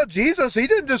 well, Jesus, he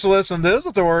didn't just listen to his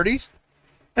authorities.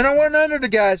 And I wasn't under the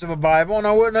guise of a Bible, and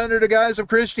I wasn't under the guise of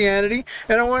Christianity,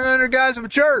 and I wasn't under the guise of a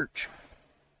church.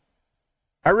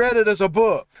 I read it as a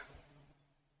book.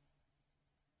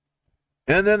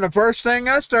 And then the first thing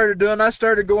I started doing, I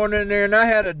started going in there, and I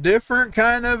had a different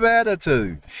kind of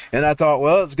attitude. And I thought,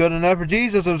 well, it's good enough for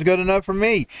Jesus, it was good enough for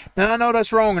me. Now, I know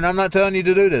that's wrong, and I'm not telling you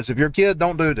to do this. If you're a kid,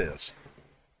 don't do this.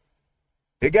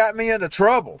 It got me into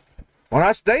trouble.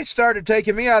 They started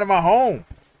taking me out of my home.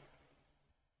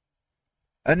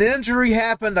 An injury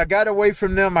happened. I got away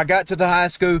from them. I got to the high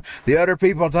school. The other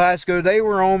people at the high school, they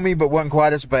were on me, but wasn't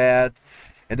quite as bad.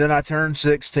 And then I turned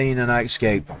 16 and I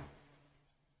escaped them.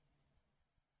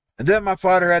 And then my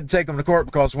father had to take them to court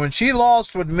because when she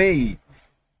lost with me,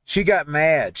 she got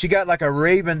mad. She got like a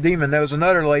raving demon. There was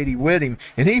another lady with him,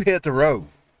 and he hit the road.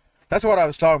 That's what I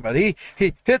was talking about. He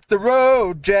hit the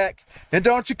road, Jack, and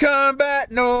don't you come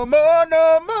back no more,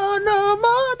 no more, no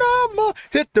more, no more.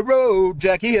 Hit the road,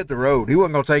 Jack. He hit the road. He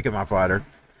wasn't going to take it, my father,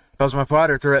 because my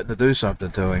father threatened to do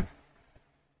something to him.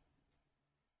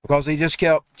 Because he just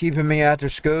kept keeping me after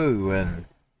school and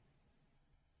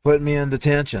putting me in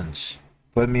detentions,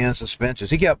 putting me in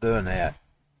suspensions. He kept doing that.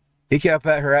 He kept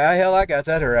at her. Hell, I got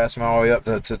that harassment all the way up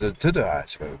to the high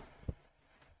school.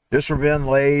 Just for being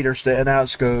late or staying out of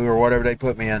school or whatever they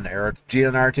put me in there. Or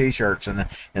GNR t-shirts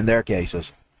in their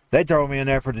cases. They throw me in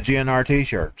there for the GNR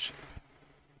t-shirts.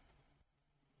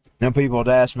 Them people would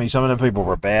ask me, some of them people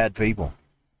were bad people.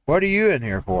 What are you in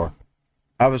here for?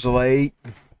 I was late.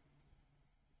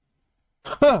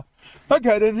 Huh, I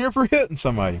got in here for hitting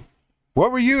somebody.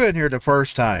 What were you in here the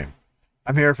first time?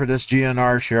 I'm here for this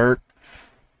GNR shirt.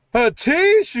 A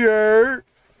t-shirt?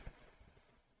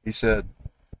 He said,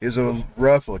 he was a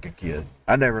rough-looking kid.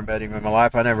 I never met him in my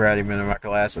life. I never had him in my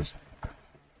classes.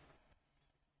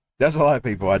 There's a lot of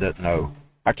people I didn't know.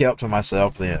 I kept to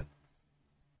myself then.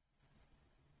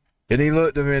 And he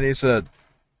looked at me and he said,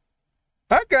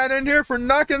 I got in here for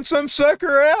knocking some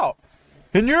sucker out.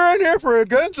 And you're in here for a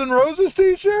Guns N' Roses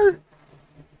t-shirt?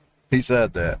 He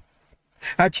said that.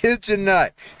 I kid you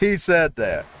not. He said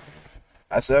that.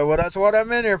 I said, well, that's what I'm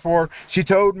in here for. She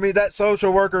told me, that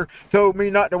social worker told me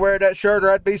not to wear that shirt or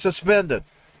I'd be suspended.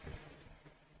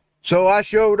 So I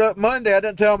showed up Monday. I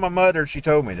didn't tell my mother. She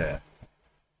told me that.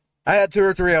 I had 2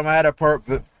 or 3 of them. I had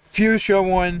a fuchsia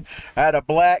one. I had a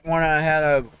black one. I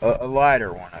had a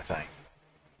lighter one, I think.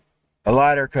 A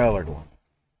lighter colored one.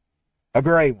 A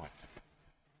gray one.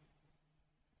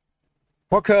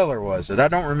 What color was it? I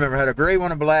don't remember. I had a gray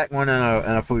one, a black one,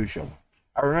 and a fuchsia one.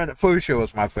 I remember fuchsia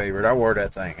was my favorite. I wore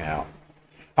that thing out.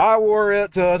 I wore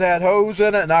it till it had holes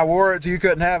in it, and I wore it till you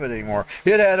couldn't have it anymore.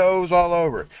 It had holes all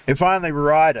over it. It finally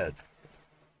rotted.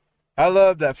 I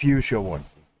loved that fuchsia one.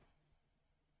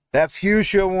 That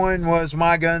fuchsia one was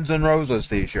my Guns N' Roses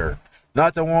t-shirt,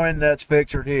 not the one that's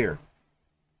pictured here.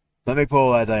 Let me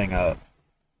pull that thing up.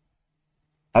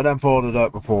 I done pulled it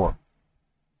up before.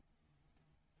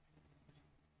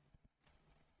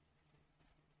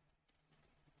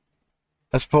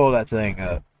 Let's pull that thing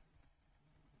up.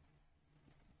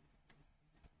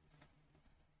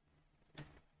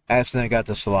 Accidentally got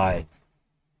the slide.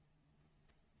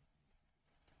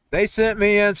 They sent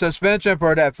me in suspension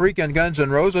for that freaking Guns N'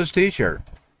 Roses t-shirt.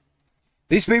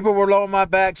 These people were low on my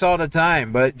backs all the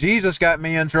time, but Jesus got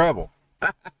me in trouble.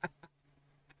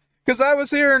 Because I was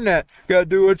hearing that. Got to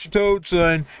do what you're told,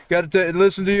 son. Got to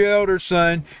listen to your elders,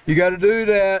 son. You got to do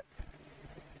that.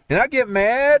 And I get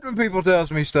mad when people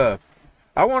tells me stuff.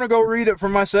 I want to go read it for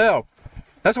myself.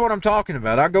 That's what I'm talking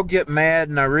about. I go get mad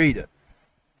and I read it.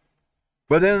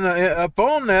 But then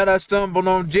upon that, I stumbled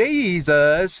on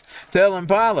Jesus telling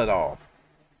Pilate off.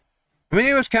 I mean,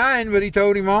 he was kind, but he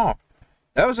told him off.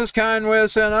 That was his kind way of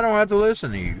saying, I don't have to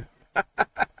listen to you.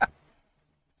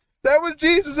 That was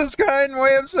Jesus' kind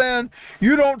way of saying,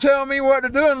 you don't tell me what to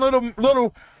do. And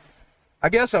little, I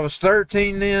guess I was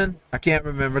 13 then. I can't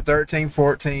remember, 13,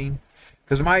 14.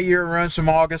 Because my year runs from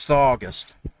August to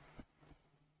August.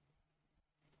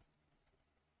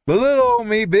 But little old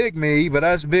me, big me, but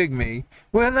I was big me.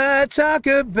 When I talk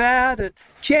about it,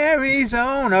 carries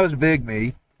on. I was big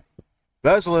me.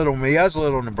 But I was little me. I was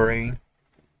little in the brain.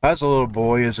 I was a little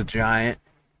boy as a giant.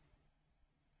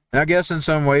 And I guess in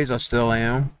some ways I still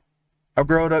am. I've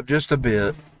grown up just a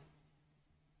bit.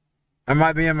 I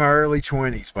might be in my early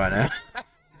 20s by now.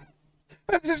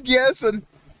 I'm just guessing.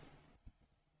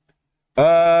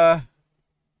 That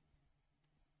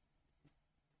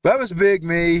was big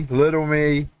me, little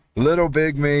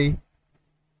big me.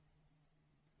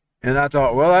 And I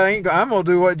thought, well, I'm going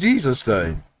to do what Jesus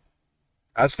did.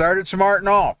 I started smarting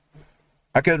off.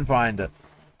 I couldn't find it.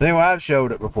 Anyway, I've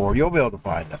showed it before. You'll be able to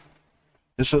find it.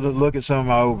 Just so to look at some of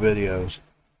my old videos.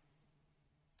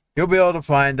 You'll be able to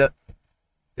find it.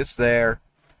 It's there.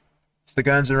 It's the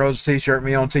Guns N' Roses t-shirt,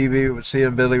 me on TV with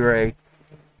seeing Billy Ray.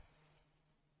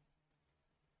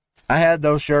 I had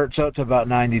those shirts up to about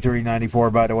 93, 94,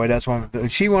 by the way. That's when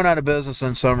she went out of business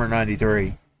in summer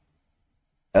 93.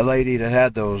 That lady that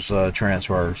had those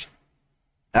transfers.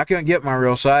 I couldn't get my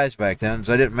real size back then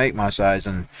because I didn't make my size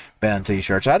in band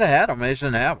t-shirts. I'd have had them, I just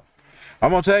didn't have them.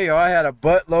 I'm going to tell you, I had a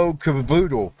buttload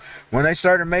caboodle. When they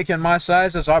started making my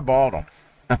sizes, I bought them.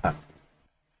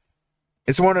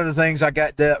 It's one of the things I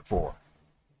got debt for.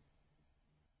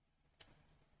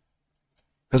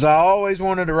 Because I always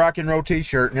wanted a rock and roll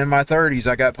t-shirt, and in my 30s,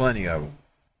 I got plenty of them.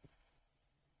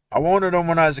 I wanted them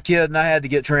when I was a kid, and I had to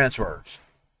get transfers.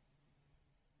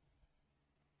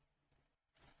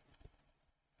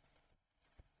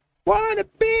 Wanna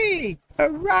be a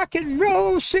rock and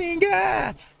roll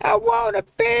singer. I wanna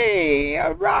be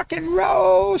a rock and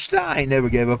roll star. I never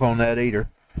gave up on that either.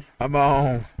 I'm my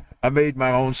own. I made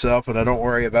my own self, and I don't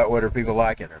worry about whether people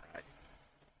like it or not.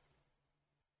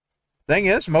 Thing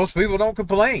is, most people don't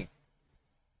complain.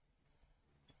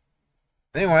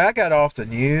 Anyway, I got off the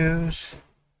news.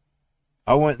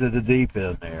 I went to the deep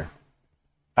end there.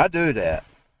 I do that.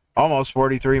 Almost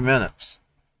 43 minutes.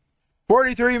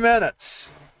 43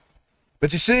 minutes.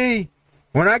 But you see,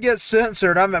 when I get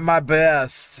censored, I'm at my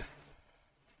best.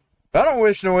 I don't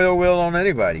wish no ill will on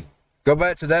anybody. Go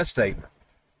back to that statement.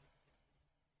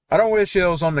 I don't wish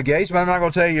ills on the gates, but I'm not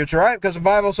going to tell you it's right because the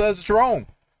Bible says it's wrong.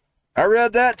 I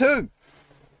read that too.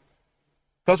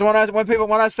 Because when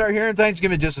I start hearing things,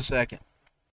 give me just a second.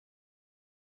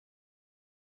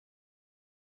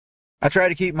 I try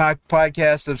to keep my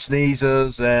podcast of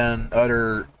sneezes and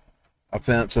other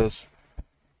offenses.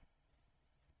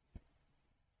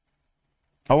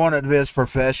 I want it to be as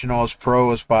professional, as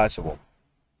pro as possible.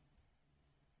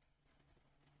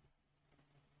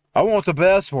 I want the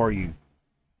best for you.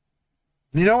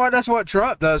 You know what? That's what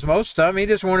Trump does most of the time. He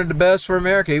just wanted the best for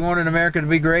America. He wanted America to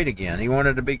be great again. He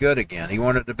wanted to be good again. He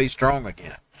wanted to be strong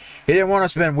again. He didn't want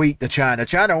us to be weak to China.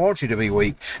 China wants you to be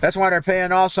weak. That's why they're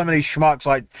paying off some of these schmucks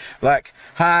like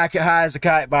high as a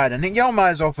kite Biden. And y'all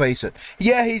might as well face it.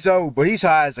 Yeah, he's old, but he's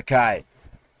high as a kite.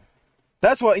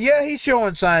 That's what, yeah, he's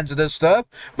showing signs of this stuff,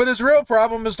 but his real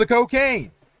problem is the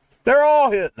cocaine. They're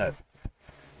all hitting it.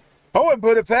 I wouldn't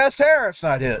put it past Harris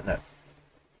not hitting it.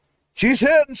 She's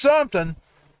hitting something.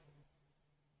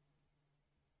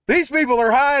 These people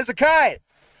are high as a kite.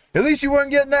 At least you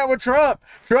weren't getting that with Trump.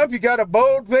 Trump, you got a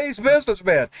bold-faced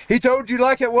businessman. He told you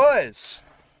like it was.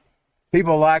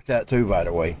 People like that too, by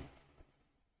the way.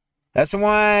 That's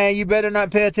why you better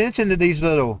not pay attention to these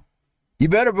little... You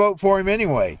better vote for him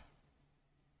anyway.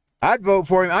 I'd vote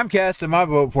for him. I'm casting my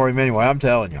vote for him anyway. I'm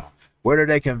telling y'all. Whether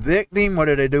they convict him,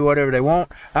 whether they do whatever they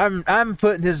want, I'm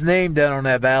putting his name down on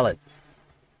that ballot.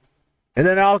 And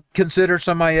then I'll consider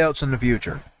somebody else in the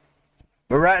future.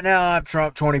 But right now, I'm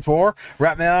Trump 24.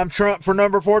 Right now, I'm Trump for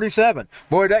number 47.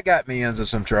 Boy, that got me into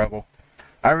some trouble.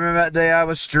 I remember that day I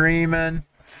was streaming.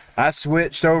 I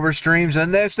switched over streams,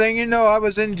 and next thing you know, I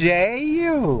was in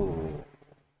jail.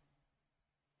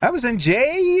 I was in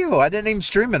jail. I didn't even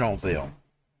stream it on film.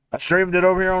 I streamed it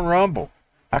over here on Rumble.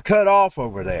 I cut off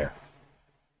over there.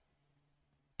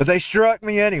 But they struck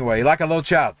me anyway, like a little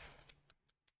child.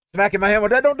 Smacking my hand, well,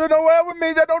 that don't do no well with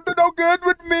me. That don't do no good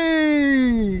with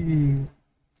me.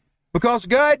 Because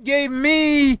God gave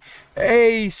me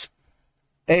a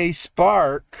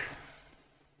spark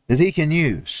that he can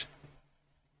use.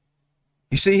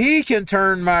 You see, he can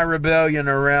turn my rebellion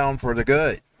around for the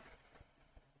good.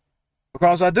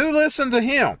 Because I do listen to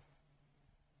him.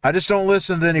 I just don't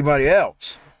listen to anybody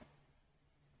else.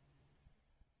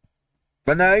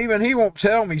 But now even he won't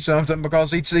tell me something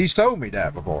because he's told me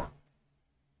that before.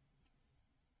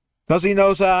 Because he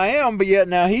knows how I am, but yet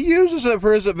now he uses it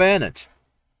for his advantage.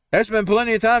 There's been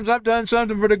plenty of times I've done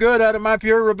something for the good out of my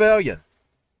pure rebellion.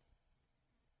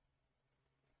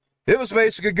 It was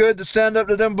basically good to stand up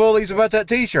to them bullies about that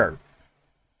t-shirt.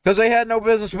 Because they had no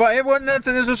business buying. It wasn't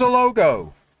nothing, it was just a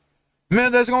logo.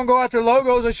 Man, that's going to go after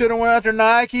logos. They should have went after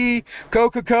Nike,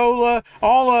 Coca-Cola,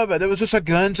 all of it. It was just a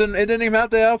guns, and it didn't even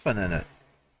have the elephant in it.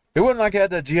 It wasn't like it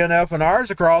had the GNF and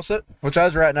R's across it, which I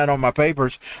was writing that on my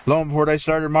papers long before they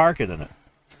started marketing it.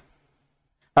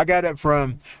 I got it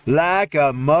from Like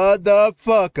a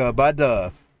Motherfucker by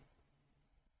Duff.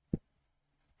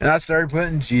 And I started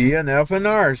putting G and F and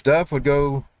R. Duff would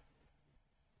go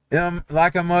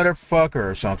like a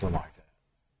motherfucker or something like that.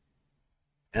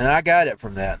 And I got it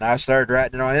from that. And I started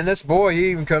writing it on. And this boy,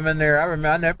 he even come in there.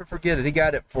 I never forget it. He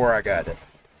got it before I got it.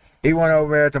 He went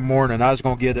over there at the morning. I was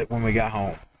going to get it when we got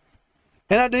home.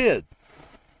 And I did.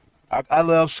 I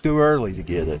left school early to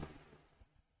get it.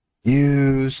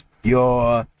 Use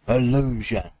your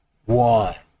illusion.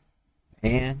 1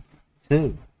 and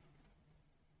 2.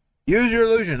 Use your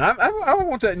illusion. I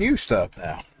want that new stuff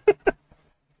now.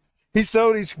 He's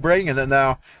told he's bringing it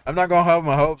now. I'm not going to hold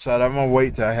my hopes out. I'm going to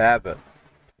wait till I have it.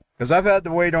 Because I've had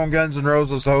to wait on Guns N'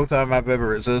 Roses the whole time I've ever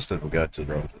resisted with Guns N'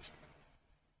 Roses.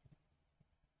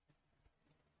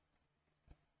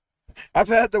 I've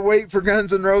had to wait for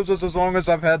Guns N' Roses as long as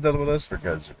I've had the list for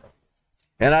Guns N' Roses.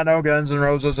 And I know Guns N'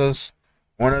 Roses is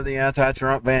one of the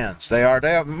anti-Trump bands. They are,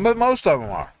 but most of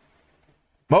them are.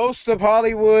 Most of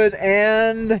Hollywood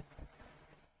and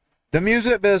the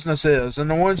music business is.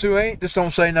 And the ones who ain't just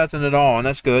don't say nothing at all. And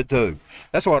that's good too.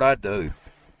 That's what I'd do.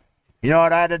 You know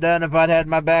what I'd have done if I'd had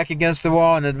my back against the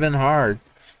wall and it'd been hard?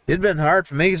 It'd been hard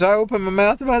for me because I opened my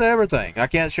mouth about everything. I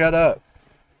can't shut up.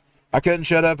 I couldn't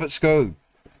shut up at school.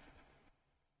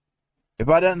 If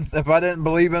I didn't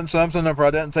believe in something, if I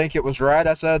didn't think it was right,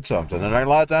 I said something. And a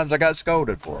lot of times I got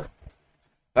scolded for it.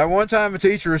 Like one time a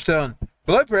teacher was telling,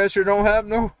 blood pressure don't have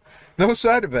no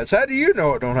side effects. How do you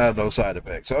know it don't have no side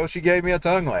effects? Oh, she gave me a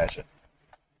tongue lashing.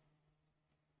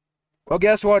 Well,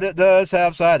 guess what? It does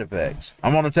have side effects.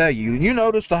 I'm going to tell you. You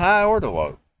notice the high or the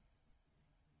low.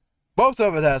 Both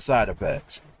of it has side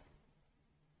effects.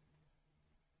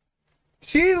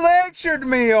 She lectured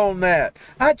me on that.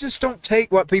 I just don't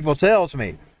take what people tells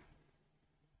me.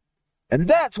 And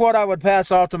that's what I would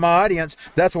pass off to my audience.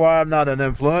 That's why I'm not an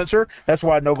influencer. That's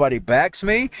why nobody backs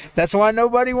me. That's why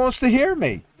nobody wants to hear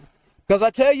me. Because I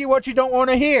tell you what you don't want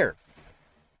to hear.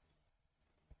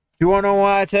 You want to know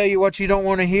why I tell you what you don't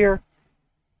want to hear?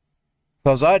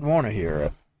 Because I'd want to hear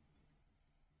it.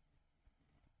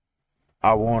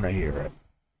 I want to hear it.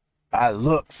 I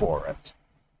look for it.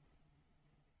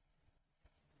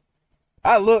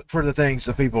 I look for the things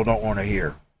that people don't want to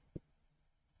hear.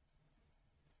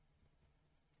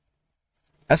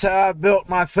 That's how I built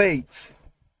my faith.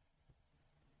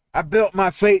 I built my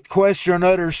faith question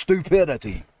utter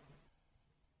stupidity.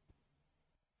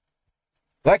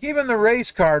 Like even the race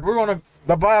card,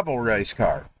 the Bible race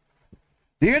card.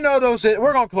 Do you know those?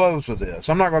 We're going to close with this.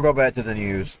 I'm not going to go back to the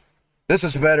news. This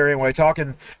is better anyway.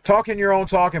 Talking your own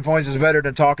talking points is better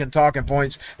than talking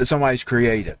points that somebody's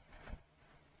created.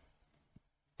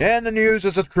 And the news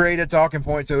is a created talking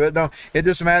point to it. No, it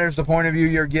just matters the point of view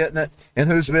you're getting it and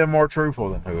who's been more truthful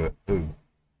than who.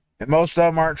 And most of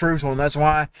them aren't truthful, and that's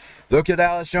why look at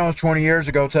Alex Jones 20 years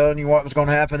ago telling you what was going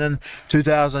to happen in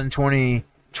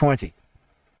 2020.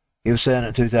 He was saying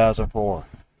in 2004.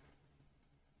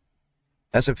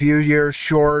 That's a few years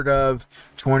short of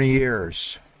 20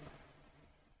 years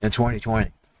in 2020.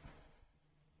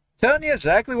 Telling you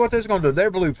exactly what they're going to do.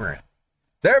 Their blueprint.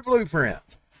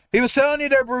 He was telling you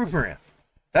their blueprint.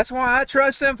 That's why I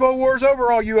trust InfoWars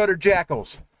over all you other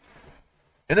jackals.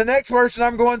 And the next person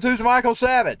I'm going to is Michael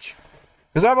Savage.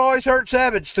 Because I've always heard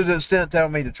Savage to the extent tell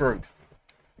me the truth.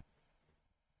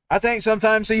 I think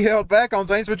sometimes he held back on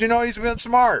things, but you know he's been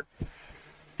smart.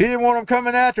 He didn't want them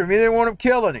coming after him. He didn't want them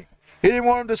killing him. He didn't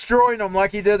want them destroying them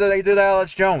like they did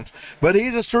Alex Jones. But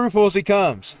he's as truthful as he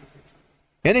comes.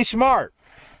 And he's smart.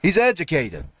 He's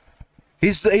educated.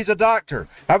 He's a doctor.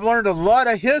 I've learned a lot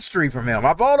of history from him.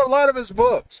 I bought a lot of his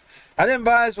books. I didn't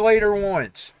buy his later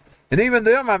ones. And even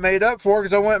them I made up for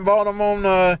because I went and bought them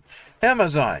on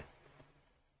Amazon.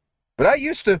 But I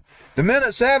used to, the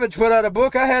minute Savage put out a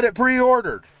book, I had it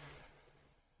pre-ordered.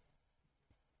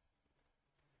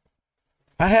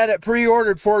 I had it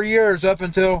pre-ordered for years up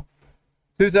until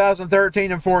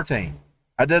 2013 and 14.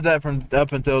 I did that from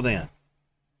up until then.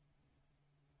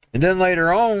 And then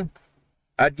later on,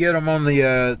 I'd get them on the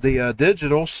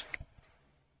digitals.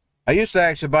 I used to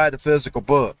actually buy the physical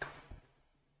book.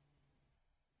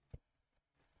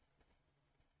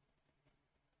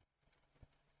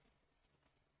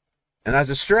 And I was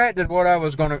distracted what I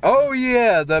was going to... Oh,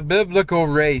 yeah, the biblical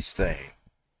race thing.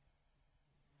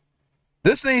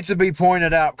 This needs to be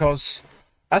pointed out because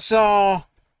I saw a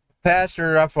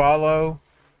pastor I follow,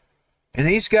 and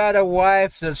he's got a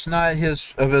wife that's not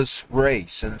of his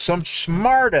race. And some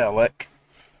smart aleck...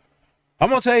 I'm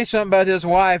going to tell you something about his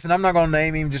wife, and I'm not going to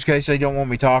name him just in case they don't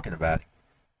want me talking about him.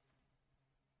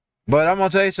 But I'm going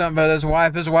to tell you something about his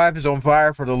wife. His wife is on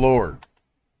fire for the Lord.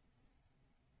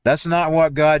 That's not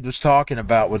what God was talking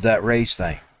about with that race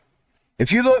thing.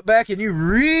 If you look back and you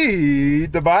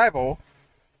read the Bible,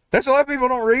 there's a lot of people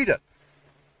don't read it.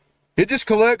 It just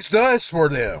collects dust for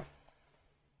them.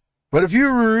 But if you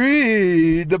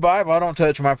read the Bible, I don't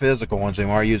touch my physical ones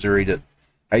anymore. I usually read it.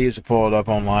 I usually pull it up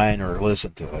online or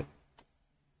listen to it.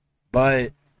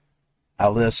 But I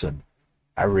listen.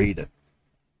 I read it.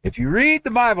 If you read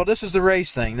the Bible, this is the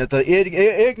race thing, that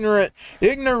the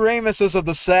ignoramuses of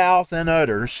the South and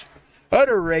utter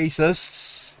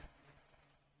racists,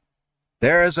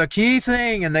 there is a key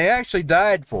thing, and they actually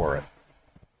died for it.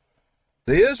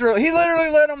 He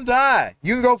literally let them die.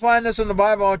 You can go find this in the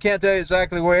Bible. I can't tell you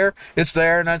exactly where. It's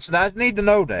there, and I need to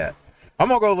know that. I'm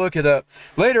going to go look it up.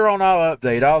 Later on, I'll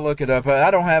update. I'll look it up. I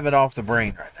don't have it off the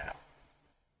brain right now.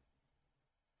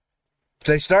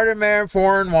 They started marrying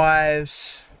foreign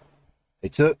wives. They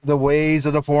took the ways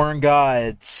of the foreign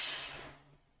gods.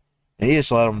 And he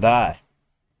just let them die.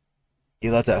 He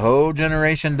let that whole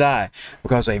generation die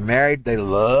because they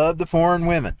loved the foreign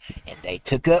women, and they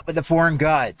took up with the foreign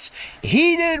gods.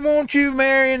 He didn't want you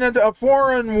marrying a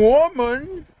foreign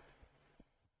woman,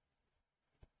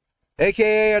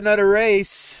 aka another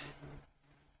race,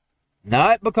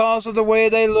 not because of the way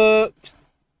they looked,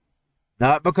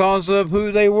 not because of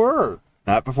who they were,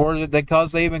 not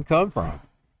because they even come from.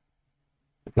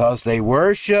 Because they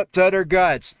worshipped other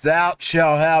gods. Thou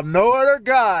shalt have no other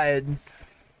God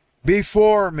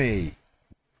before me.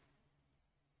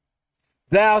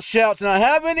 Thou shalt not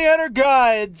have any other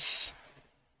gods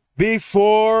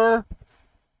before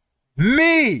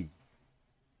me.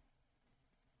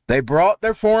 They brought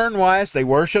their foreign wives. They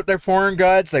worshipped their foreign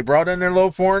gods. They brought in their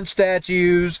little foreign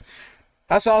statues.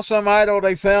 I saw some idol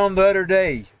they found the other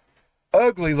day.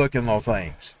 Ugly looking little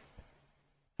things.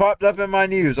 Popped up in my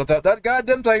news. I thought, that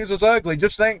goddamn things was ugly.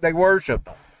 Just think they worshipped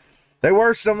them. They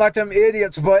worshipped them like them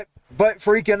idiots butt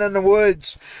freaking in the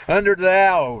woods under the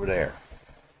owl over there.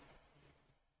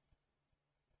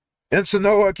 In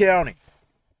Sonoma County.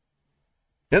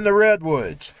 In the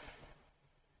redwoods.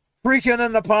 Freaking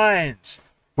in the pines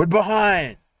with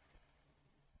behind.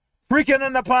 Freaking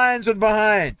in the pines with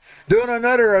behind. Doing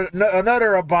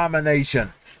another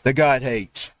abomination that God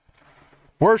hates.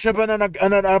 Worshipping an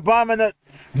abominate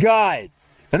God,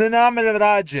 an inanimate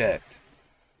object.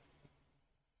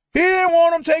 He didn't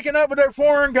want them taken up with their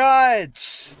foreign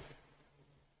gods.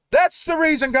 That's the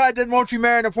reason God didn't want you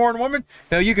marrying a foreign woman.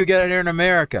 Now, you could get it here in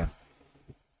America.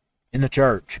 In the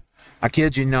church. I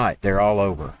kid you not. They're all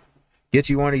over. Get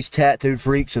you one of these tattooed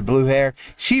freaks with blue hair.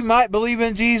 She might believe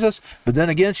in Jesus, but then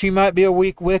again, she might be a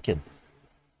weak Wiccan.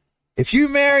 If you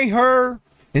marry her,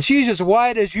 and she's as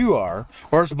white as you are,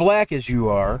 or as black as you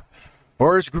are,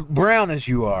 or as brown as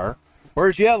you are, or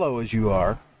as yellow as you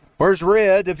are, or as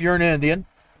red if you're an Indian,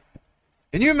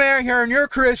 and you marry her and you're a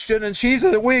Christian and she's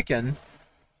a Wiccan,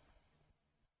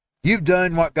 you've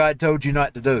done what God told you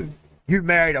not to do. You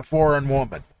married a foreign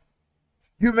woman.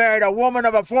 You married a woman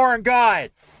of a foreign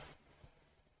god.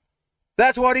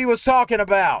 That's what he was talking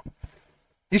about.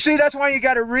 You see, that's why you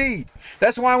got to read.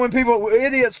 That's why when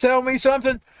idiots tell me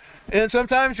something, and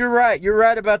sometimes you're right. You're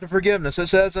right about the forgiveness. It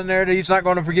says in there that he's not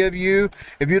going to forgive you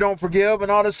if you don't forgive and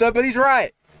all this stuff, but he's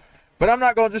right. But I'm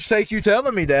not going to just take you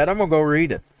telling me that. I'm going to go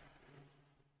read it.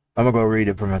 I'm going to go read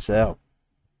it for myself.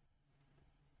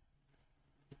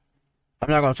 I'm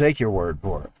not going to take your word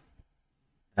for it.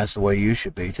 That's the way you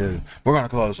should be, too. We're going to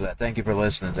close with that. Thank you for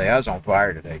listening today. I was on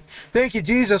fire today. Thank you,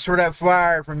 Jesus, for that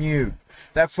fire from you.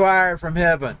 That fire from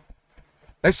heaven.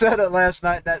 They said it last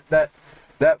night, that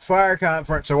that fire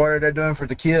conference, or what are they doing for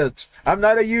the kids? I'm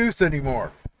not a youth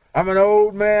anymore. I'm an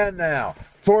old man now,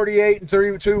 48 and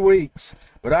 32 weeks.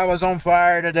 But I was on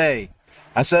fire today.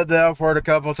 I said the F word a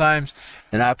couple times,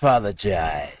 and I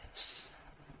apologize.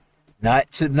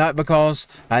 Not because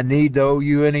I need to owe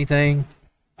you anything.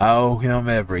 I owe him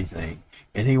everything.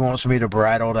 And he wants me to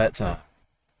bridle that tongue.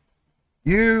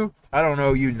 You, I don't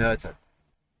owe you nothing.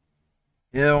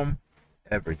 Him,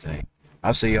 everything.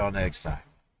 I'll see y'all next time.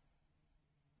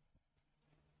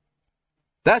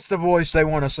 That's the voice they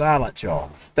want to silence,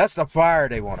 y'all. That's the fire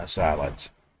they want to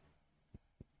silence.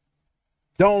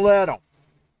 Don't let them.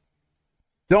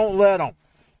 Don't let them.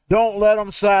 Don't let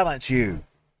them silence you.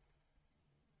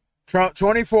 Trump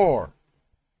 24,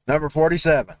 number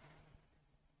 47.